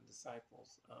more than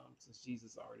disciples, since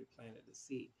Jesus already planted the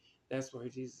seed. That's where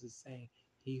Jesus is saying,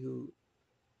 "He who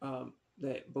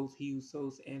that both he who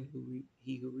sows and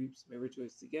he who reaps may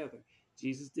rejoice together."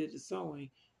 Jesus did the sowing.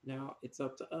 Now it's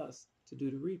up to us to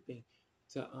do the reaping,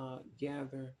 to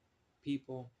gather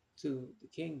people to the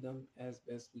kingdom as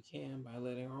best we can by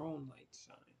letting our own light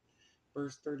shine.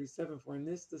 Verse 37, for in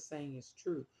this the saying is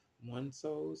true, one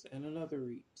sows and another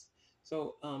reaps.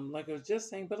 So, like I was just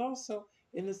saying, but also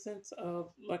in the sense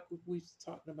of, like we've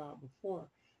talked about before,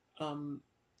 um,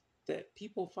 that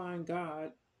people find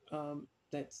God,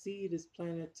 that seed is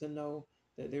planted to know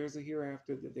that there's a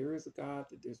hereafter, that there is a God,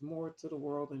 that there's more to the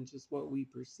world than just what we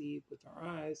perceive with our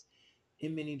eyes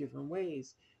in many different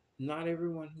ways. Not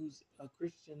everyone who's a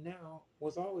Christian now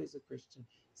was always a Christian.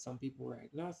 Some people were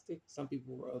agnostic. Some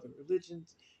people were other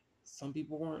religions. Some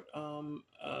people weren't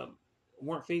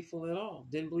faithful at all.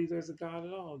 Didn't believe there's a God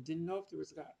at all. Didn't know if there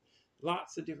was a God.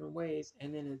 Lots of different ways.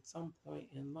 And then at some point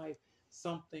in life,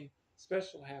 something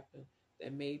special happened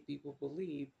that made people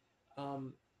believe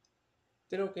um,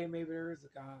 that okay, maybe there is a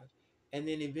God, and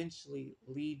then eventually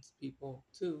leads people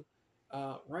to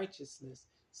righteousness.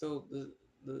 So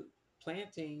the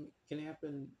planting can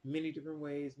happen many different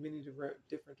ways, many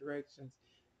different directions,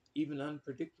 even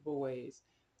unpredictable ways.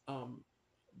 Um,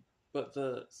 but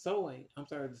the sowing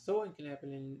can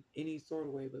happen in any sort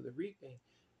of way, but the reaping,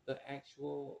 the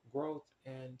actual growth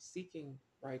and seeking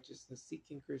righteousness,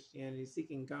 seeking Christianity,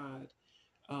 seeking God,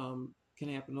 can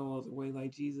happen no other way.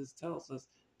 Like Jesus tells us,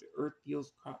 the earth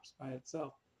yields crops by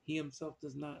itself. He himself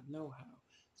does not know how.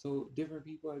 So different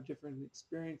people have different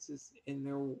experiences in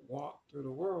their walk through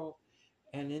the world.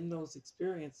 And in those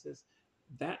experiences,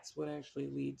 that's what actually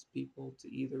leads people to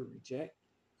either reject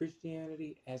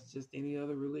Christianity as just any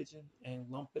other religion and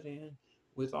lump it in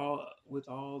with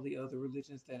all the other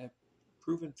religions that have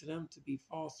proven to them to be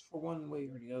false for one way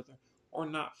or the other, or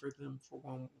not for them for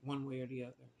one way or the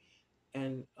other,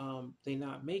 and they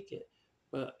not make it.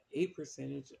 But a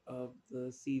percentage of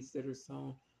the seeds that are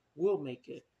sown will make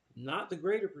it. Not the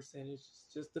greater percentage,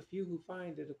 it's just the few who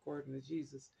find it according to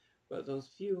Jesus. But those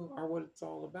few are what it's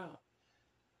all about.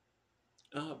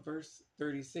 Verse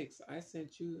 36,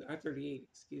 38,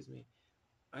 excuse me.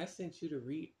 I sent you to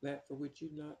reap that for which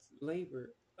you've not labored.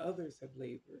 Others have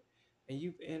labored, and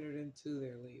you've entered into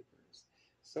their labors.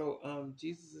 So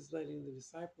Jesus is letting the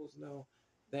disciples know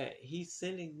that he's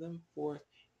sending them forth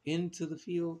into the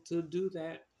field to do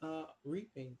that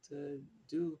reaping, to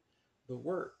do the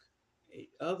work.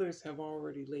 Others have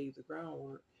already laid the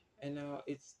groundwork, and now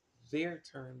it's their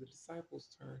turn, the disciples'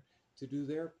 turn, to do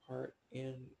their part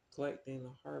in collecting the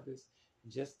harvest,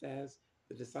 just as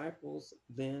the disciples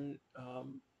then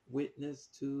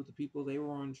witnessed to the people they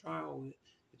were on trial with,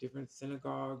 the different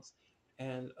synagogues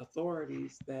and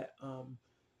authorities that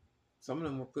some of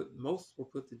them most were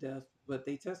put to death, but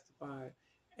they testified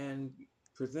and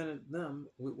presented them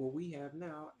with what we have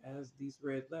now as these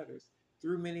red letters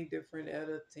through many different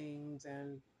editings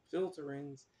and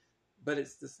filterings, but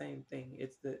it's the same thing.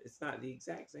 It's not the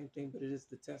exact same thing, but it is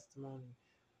the testimony,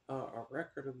 a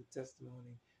record of the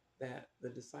testimony that the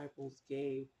disciples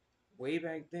gave way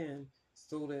back then,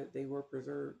 so that they were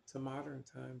preserved to modern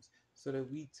times, so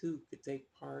that we too could take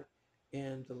part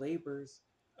in the labors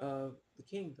of the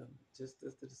kingdom, just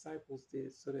as the disciples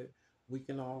did, so that we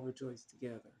can all rejoice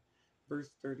together.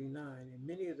 Verse 39, and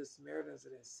many of the Samaritans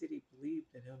of that city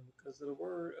believed in him because of the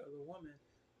word of the woman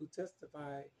who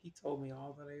testified, he told me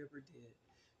all that I ever did.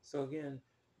 So again,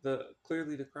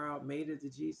 clearly the crowd made it to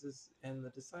Jesus and the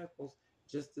disciples,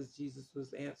 just as Jesus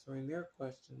was answering their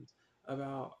questions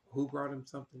about who brought him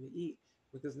something to eat,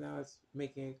 because now it's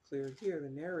making it clear here, the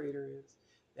narrator is,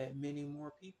 that many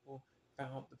more people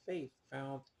found the faith,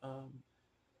 found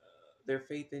their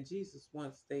faith in Jesus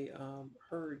once they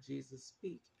heard Jesus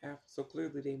speak. So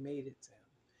clearly they made it to him.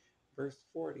 Verse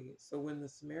 40, so when the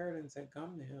Samaritans had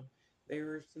come to him, they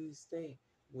urged him to stay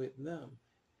with them,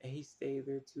 and he stayed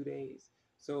there 2 days.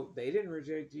 So they didn't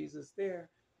reject Jesus there.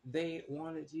 They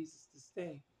wanted Jesus to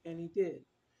stay, and he did.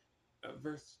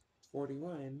 Verse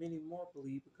 41, and many more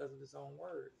believed because of his own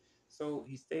word. So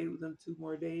he stayed with them 2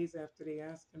 more days after they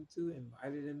asked him to,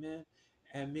 invited him in,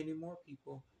 and many more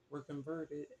people were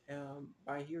converted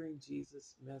by hearing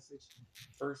Jesus' message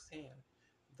firsthand.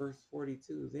 Verse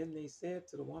 42, then they said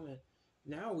to the woman,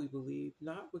 now we believe,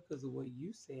 not because of what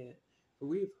you said, for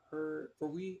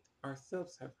we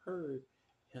ourselves have heard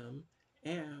him,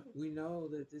 and we know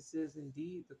that this is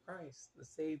indeed the Christ, the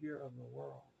Savior of the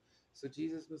world. So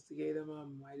Jesus must have gave them a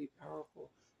mighty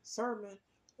powerful sermon,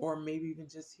 or maybe even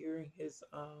just hearing his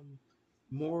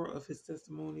more of his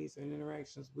testimonies and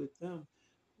interactions with them.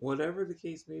 Whatever the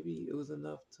case may be, it was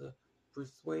enough to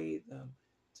persuade them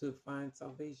to find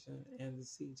salvation and to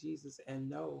see Jesus and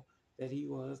know that he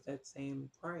was that same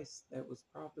Christ that was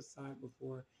prophesied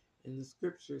before in the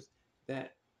scriptures,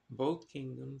 that both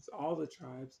kingdoms, all the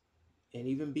tribes, and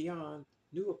even beyond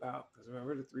knew about. Because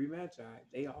remember the three magi,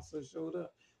 they also showed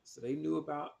up. So they knew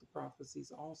about the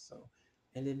prophecies also,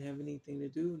 and didn't have anything to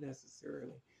do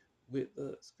necessarily with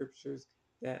the scriptures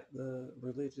that the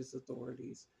religious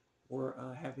authorities were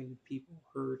having the people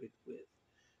herded with.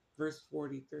 Verse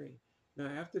 43. Now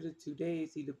after the 2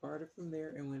 days, he departed from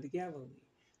there and went to Galilee.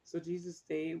 So Jesus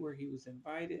stayed where he was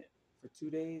invited for 2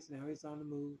 days. Now he's on the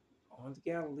move on to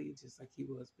Galilee, just like he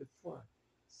was before.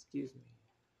 Excuse me.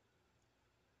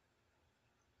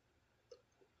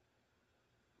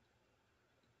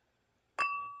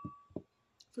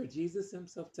 For Jesus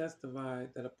himself testified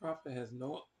that a prophet has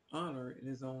no honor in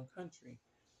his own country.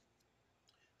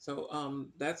 So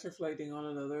that's reflecting on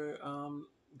another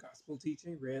gospel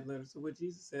teaching, red letters. So what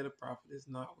Jesus said, a prophet is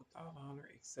not without honor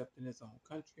except in his own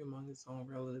country, among his own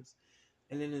relatives,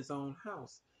 and in his own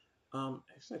house.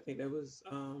 Actually, I think that was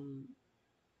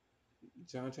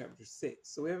John chapter 6.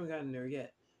 So we haven't gotten there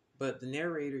yet. But the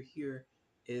narrator here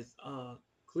is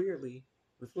clearly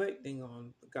reflecting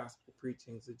on the gospel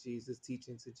preachings of Jesus,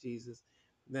 teachings of Jesus,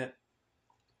 that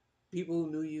people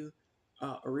who knew you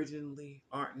originally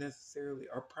are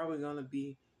probably going to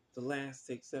be the last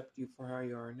to accept you for how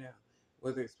you are now.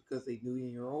 Whether it's because they knew you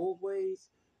in your old ways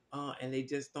and they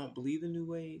just don't believe the new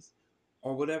ways,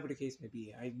 or whatever the case may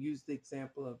be. I used the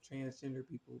example of transgender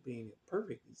people being a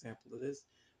perfect example of this,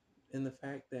 in the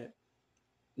fact that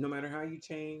no matter how you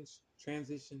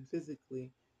transition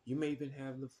physically, you may even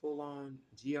have the full-on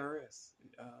GRS,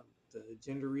 the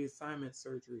gender reassignment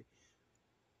surgery,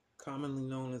 commonly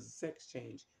known as a sex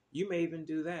change. You may even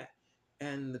do that.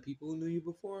 And the people who knew you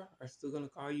before are still going to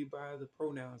call you by the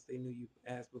pronouns they knew you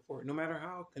as before. No matter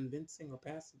how convincing or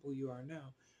passable you are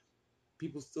now,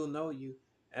 people still know you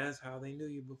as how they knew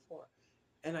you before.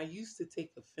 And I used to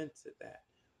take offense at that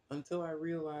until I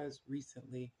realized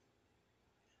recently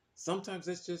sometimes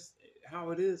that's just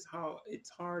how it is, how it's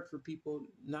hard for people,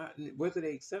 not whether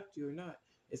they accept you or not,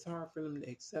 it's hard for them to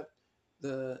accept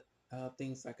the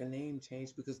things like a name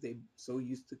change because they so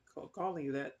used to calling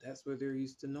you that. That's what they're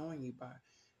used to knowing you by.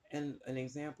 And an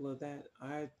example of that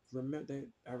I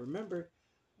remember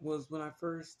was when I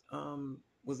first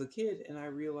was a kid, and I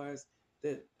realized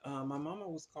that my mama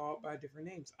was called by different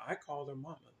names. I called her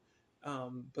mama,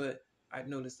 but I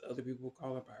noticed other people would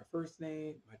call her by her first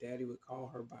name. My daddy would call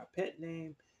her by a pet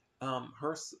name.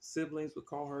 Her siblings would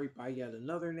call her by yet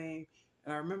another name.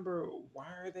 And I remember, why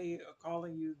are they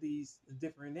calling you these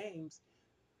different names?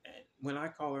 And when I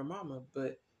call her mama,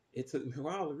 but it took me a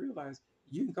while to realize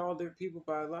you can call their people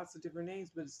by lots of different names,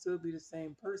 but it still be the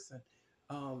same person.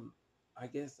 Um, I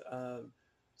guess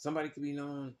somebody could be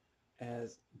known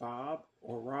as Bob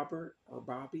or Robert or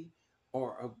Bobby,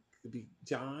 or could be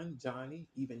John, Johnny,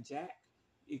 even Jack.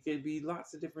 It could be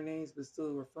lots of different names, but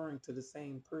still referring to the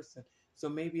same person. So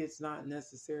maybe it's not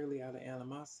necessarily out of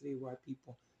animosity why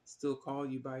people still call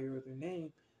you by your other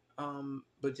name,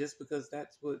 but just because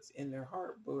that's what's in their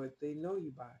heart, but they know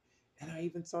you by. And I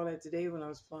even saw that today when I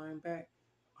was flying back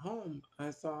home. I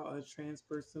saw a trans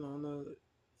person on the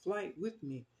flight with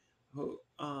me, who,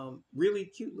 really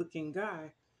cute looking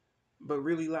guy, but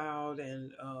really loud,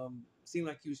 and seemed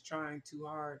like he was trying too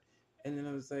hard. And then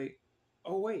I was like,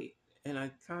 oh, wait. And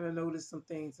I kind of noticed some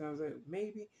things, and I was like,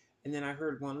 maybe. And then I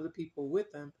heard one of the people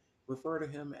with him refer to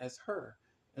him as her.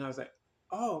 And I was like,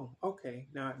 oh, okay,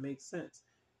 now it makes sense.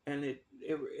 And it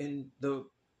in the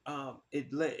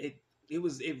it let it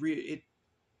was it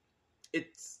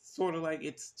it's sort of like,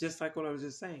 it's just like what I was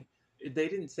just saying. They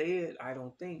didn't say it, I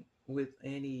don't think, with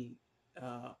any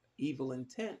evil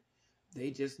intent. They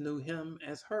just knew him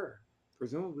as her,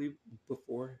 presumably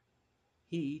before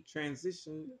he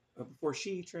transitioned, before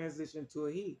she transitioned to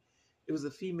a he. It was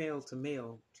a female to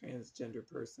male transgender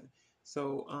person.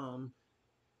 So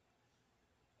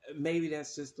maybe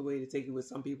that's just the way to take it with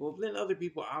some people. Then other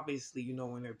people, obviously,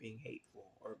 when they're being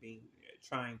hateful or being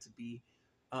trying to be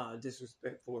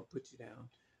disrespectful or put you down.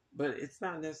 But it's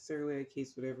not necessarily a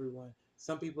case with everyone.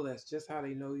 Some people, that's just how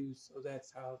they know you, so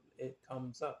that's how it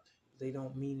comes up. They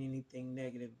don't mean anything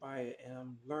negative by it, and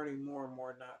I'm learning more and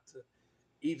more not to,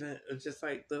 even just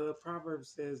like the proverb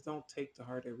says, don't take to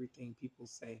heart everything people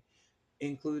say,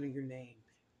 including your name.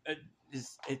 It,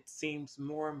 it seems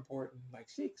more important. Like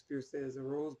Shakespeare says, a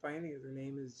rose by any other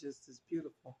name is just as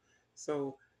beautiful.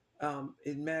 So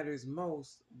it matters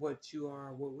most what you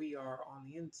are, what we are on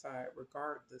the inside,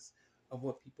 regardless of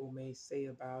what people may say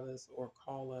about us or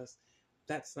call us.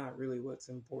 That's not really what's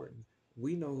important.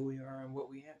 We know who we are and what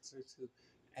we answer to.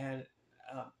 And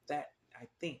that, I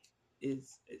think, it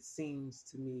seems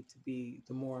to me to be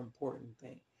the more important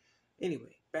thing.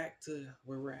 Anyway, back to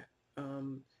where we're at.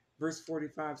 Um, Verse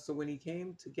 45. So when he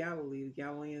came to Galilee, the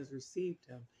Galileans received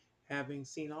him, having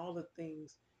seen all the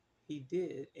things he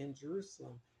did in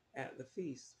Jerusalem at the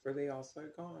feast, for they also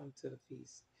had gone to the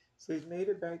feast. So he's made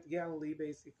it back to Galilee,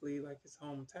 basically like his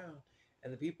hometown.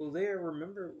 And the people there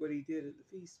remember what he did at the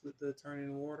feast with the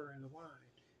turning water into wine.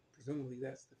 Presumably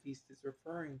that's the feast it's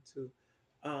referring to.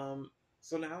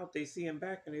 So now they see him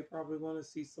back, and they probably want to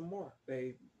see some more.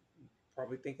 They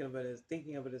probably thinking of it as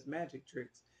magic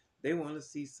tricks. They want to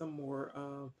see some more. They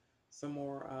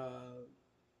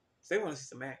want to see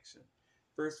some action.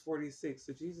 Verse 46.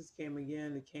 So Jesus came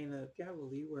again to Cana of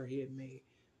Galilee, where he had made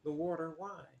the water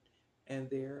wine, and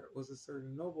there was a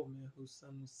certain nobleman whose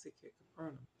son was sick at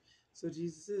Capernaum. So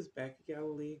Jesus is back at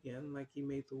Galilee again, like he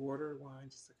made the water wine,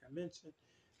 just like I mentioned.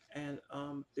 And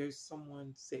there's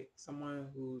someone sick, someone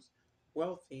who's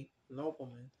wealthy,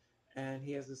 nobleman, and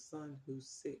he has a son who's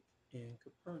sick in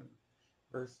Capernaum.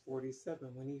 Verse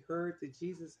 47. When he heard that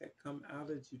Jesus had come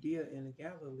out of Judea into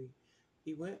Galilee,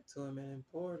 he went to him and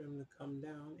implored him to come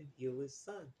down and heal his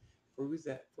son, for he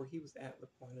was at the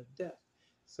point of death.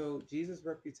 So Jesus'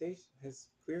 reputation has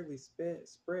clearly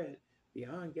spread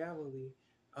beyond Galilee,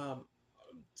 um,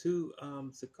 to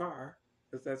Sychar,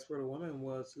 because that's where the woman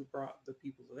was who brought the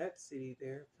people of that city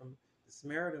there from the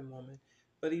Samaritan woman,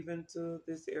 but even to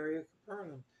this area of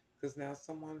Capernaum, because now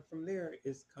someone from there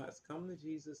has come to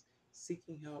Jesus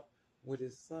seeking help with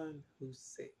his son who's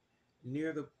sick,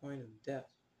 near the point of death.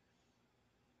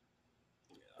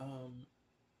 Um,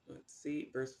 let's see,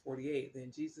 verse 48.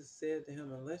 Then Jesus said to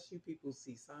him, unless you people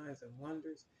see signs and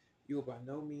wonders, you will by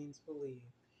no means believe.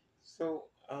 So,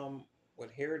 what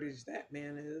heritage that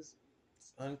man is,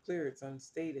 it's unclear, it's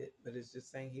unstated, but it's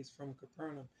just saying he's from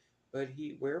Capernaum. But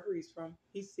wherever he's from,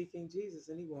 he's seeking Jesus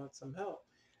and he wants some help.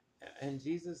 And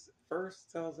Jesus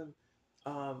first tells him,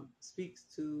 speaks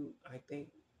to, I think,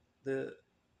 the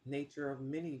nature of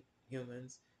many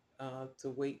humans. to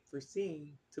wait for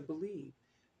seeing to believe.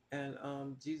 And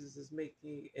Jesus is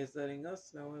letting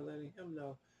us know and letting him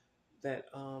know that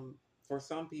for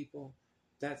some people,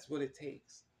 that's what it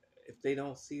takes. If they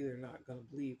don't see, they're not going to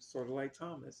believe. Sort of like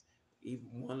Thomas, even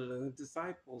one of the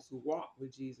disciples who walked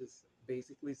with Jesus,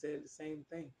 basically said the same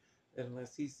thing. That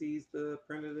unless he sees the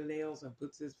print of the nails and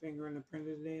puts his finger in the print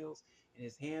of the nails and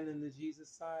his hand in the Jesus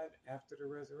side after the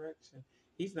resurrection,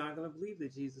 he's not going to believe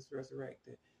that Jesus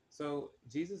resurrected. So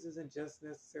Jesus isn't just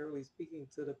necessarily speaking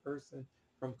to the person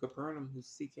from Capernaum who's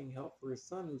seeking help for his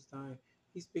son who's dying.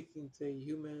 He's speaking to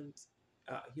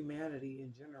humanity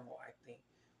in general, I think,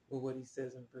 with what he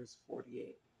says in verse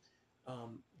 48.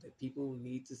 That people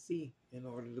need to see in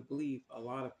order to believe. A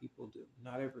lot of people do.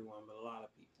 Not everyone, but a lot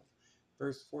of people.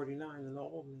 Verse 49, and the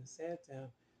old man said to him,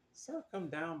 Sir, come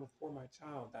down before my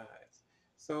child dies.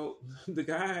 So the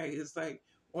guy is like,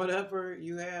 whatever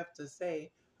you have to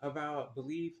say about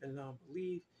belief and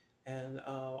non-belief and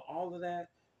all of that,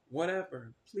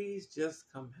 whatever, please just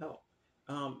come help.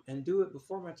 And do it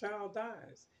before my child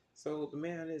dies. So the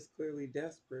man is clearly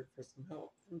desperate for some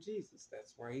help from Jesus.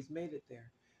 That's why he's made it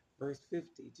there. Verse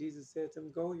 50, Jesus said to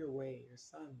him, Go your way, your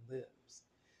son lives.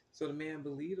 So the man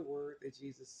believed the word that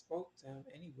Jesus spoke to him,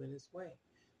 and he went his way.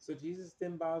 So Jesus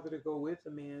didn't bother to go with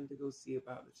the man to go see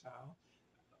about the child,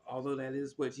 although that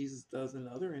is what Jesus does in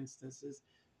other instances.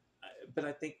 But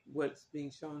I think what's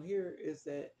being shown here is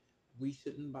that we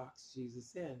shouldn't box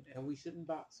Jesus in, and we shouldn't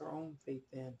box our own faith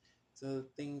in to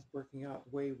things working out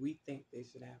the way we think they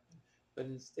should happen, but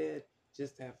instead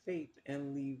just have faith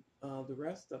and leave the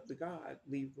rest up to God,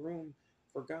 leave room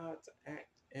for God to act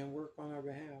and work on our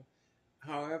behalf,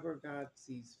 however God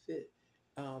sees fit,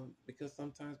 because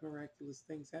sometimes miraculous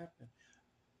things happen.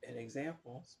 An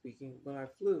example, speaking when I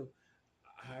flew,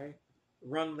 I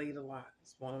run late a lot.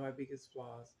 It's one of my biggest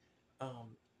flaws,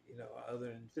 other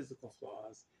than physical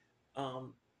flaws.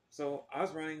 Um, so I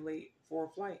was running late for a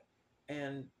flight,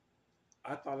 and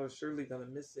I thought I was surely going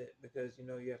to miss it because,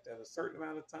 you have to have a certain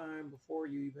amount of time before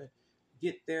you even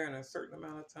get there and a certain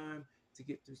amount of time to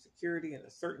get through security and a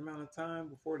certain amount of time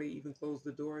before they even close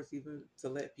the doors, even to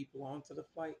let people onto the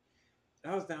flight.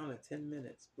 And I was down to 10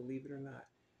 minutes, believe it or not.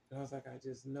 And I was like, I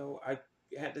just know I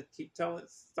had to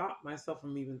stop myself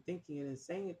from even thinking it and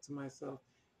saying it to myself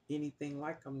anything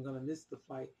like I'm going to miss the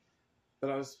flight. But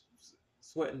I was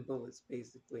sweating bullets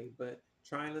basically, but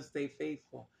trying to stay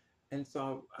faithful. And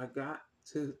so I got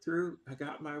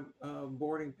my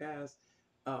boarding pass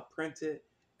printed,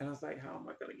 and I was like, how am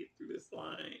I going to get through this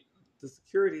line, the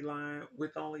security line,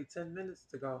 with only 10 minutes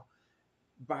to go?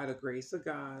 By the grace of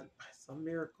God, by some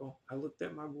miracle, I looked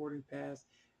at my boarding pass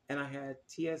and I had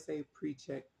TSA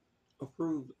pre-check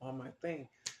approved on my thing.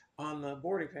 On the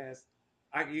boarding pass,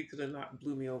 you could have not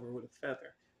blew me over with a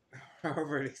feather,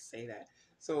 however they say that.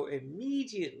 So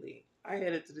immediately, I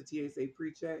headed to the TSA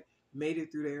pre-check, made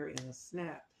it through there in a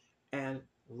snap, and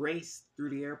raced through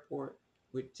the airport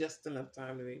with just enough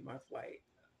time to make my flight.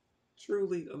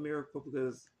 Truly a miracle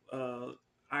because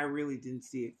I really didn't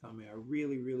see it coming. I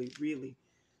really, really, really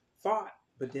thought,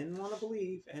 but didn't want to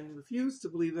believe and refused to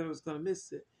believe that I was going to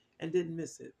miss it and didn't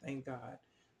miss it. Thank God.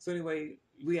 So anyway,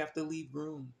 we have to leave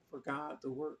room for God to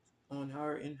work on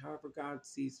however God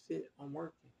sees fit on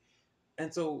working.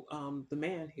 And so the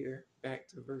man here, back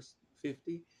to verse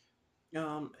 50,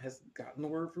 has gotten the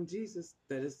word from Jesus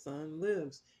that his son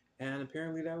lives. And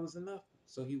apparently that was enough.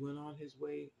 So he went on his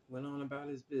way, went on about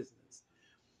his business.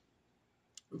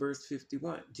 Verse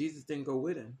 51, Jesus didn't go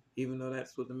with him, even though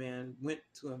that's what the man went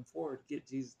to him for, to get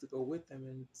Jesus to go with him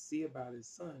and see about his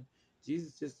son.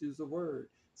 Jesus just used a word.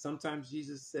 Sometimes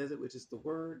Jesus says it with just a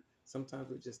word, sometimes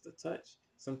with just a touch,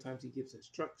 sometimes he gives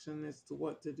instruction as to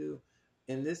what to do.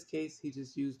 In this case, he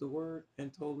just used the word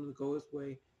and told him to go his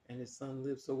way, and his son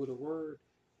lived. So with a word,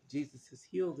 Jesus has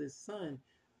healed his son.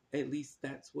 At least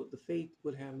that's what the faith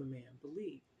would have the man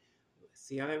believe. Let's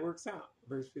see how that works out.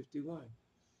 Verse 51.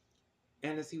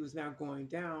 And as he was now going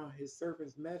down, his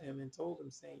servants met him and told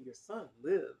him, saying, Your son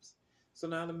lives. So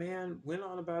now the man went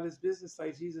on about his business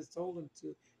like Jesus told him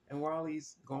to. And while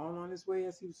he's gone on his way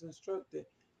as he was instructed,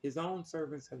 his own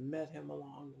servants have met him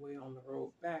along the way on the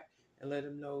road back and let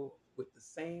him know with the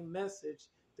same message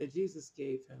that Jesus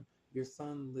gave him, Your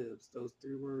son lives. Those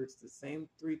three words, the same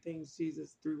three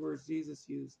words Jesus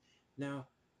used. Now,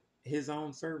 his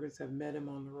own servants have met him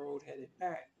on the road headed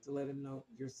back to let him know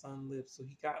your son lives. So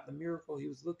he got the miracle he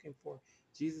was looking for.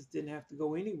 Jesus didn't have to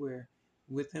go anywhere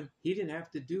with him. He didn't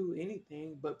have to do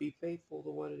anything but be faithful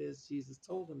to what it is Jesus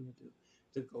told him to do,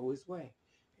 to go his way.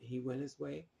 And he went his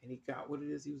way and he got what it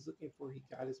is he was looking for. He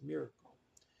got his miracle.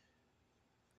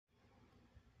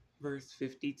 Verse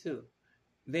 52.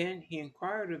 Then he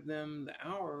inquired of them the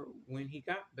hour when he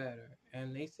got better,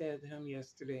 and they said to him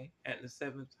yesterday, at the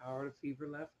seventh hour, the fever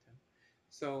left him.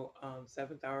 So,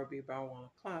 seventh hour would be about 1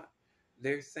 o'clock.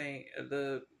 They're saying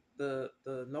the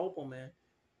nobleman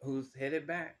who's headed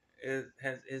back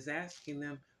is asking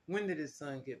them, when did his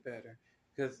son get better?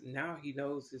 Because now he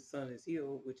knows his son is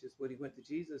healed, which is what he went to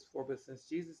Jesus for. But since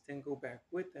Jesus didn't go back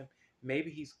with him,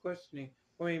 maybe he's questioning,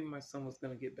 well, maybe my son was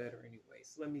going to get better anyway.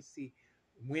 So let me see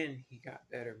when he got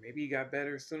better. Maybe he got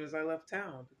better as soon as I left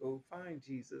town to go find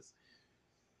Jesus.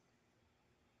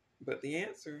 But the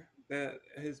answer that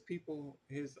his people,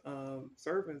 his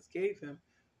servants gave him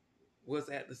was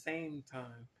at the same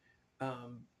time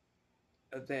um,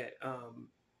 that,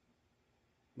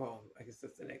 well, I guess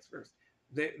that's the next verse.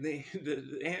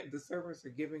 The servants are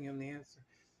giving him the answer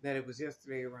that it was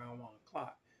yesterday around 1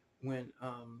 o'clock when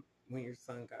your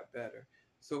son got better.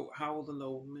 So how will the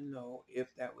nobleman know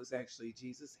if that was actually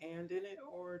Jesus' hand in it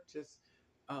or just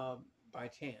um, by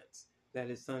chance that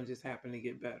his son just happened to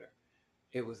get better?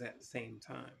 It was at the same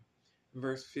time.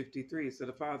 Verse 53, so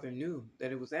the father knew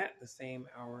that it was at the same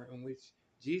hour in which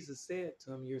Jesus said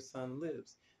to him, your son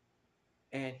lives.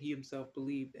 And he himself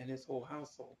believed and his whole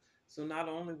household. So not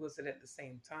only was it at the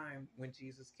same time when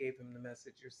Jesus gave him the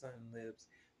message, your son lives,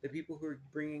 the people who are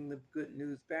bringing the good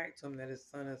news back to him that his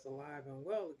son is alive and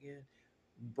well again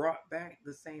brought back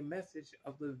the same message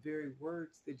of the very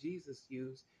words that Jesus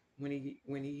used when he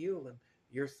healed him.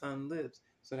 Your son lives.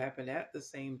 So it happened at the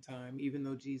same time, even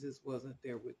though Jesus wasn't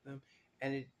there with them.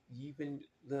 And even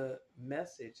the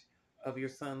message of your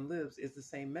son lives is the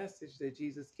same message that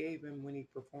Jesus gave him when he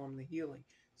performed the healing.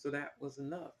 So that was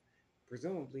enough,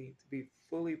 presumably, to be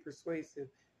fully persuasive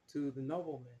to the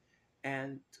nobleman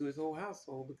and to his whole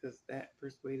household, because that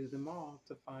persuaded them all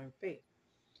to find faith.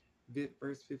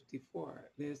 Verse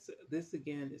 54. This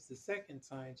again is the second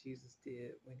sign Jesus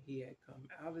did when he had come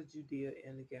out of Judea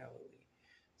into Galilee.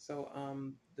 So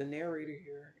the narrator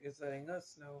here is letting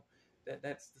us know that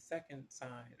that's the second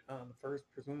sign. The first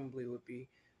presumably would be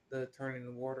the turning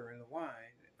the water into wine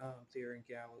there in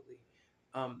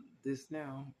Galilee. This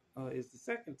now is the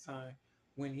second sign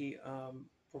when he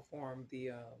performed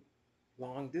the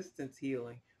long distance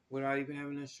healing without even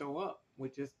having to show up,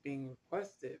 with just being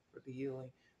requested for the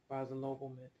healing by the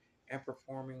nobleman and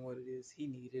performing what it is he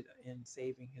needed in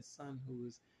saving his son who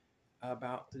was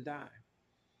about to die.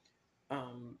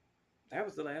 Um, that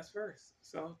was the last verse.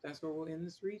 So that's where we'll end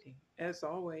this reading. As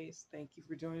always, thank you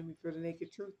for joining me for the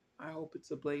Naked Truth. I hope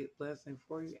it's a blessing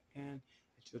for you and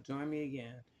that you'll join me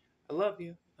again. I love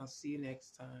you. I'll see you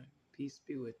next time. Peace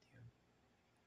be with you.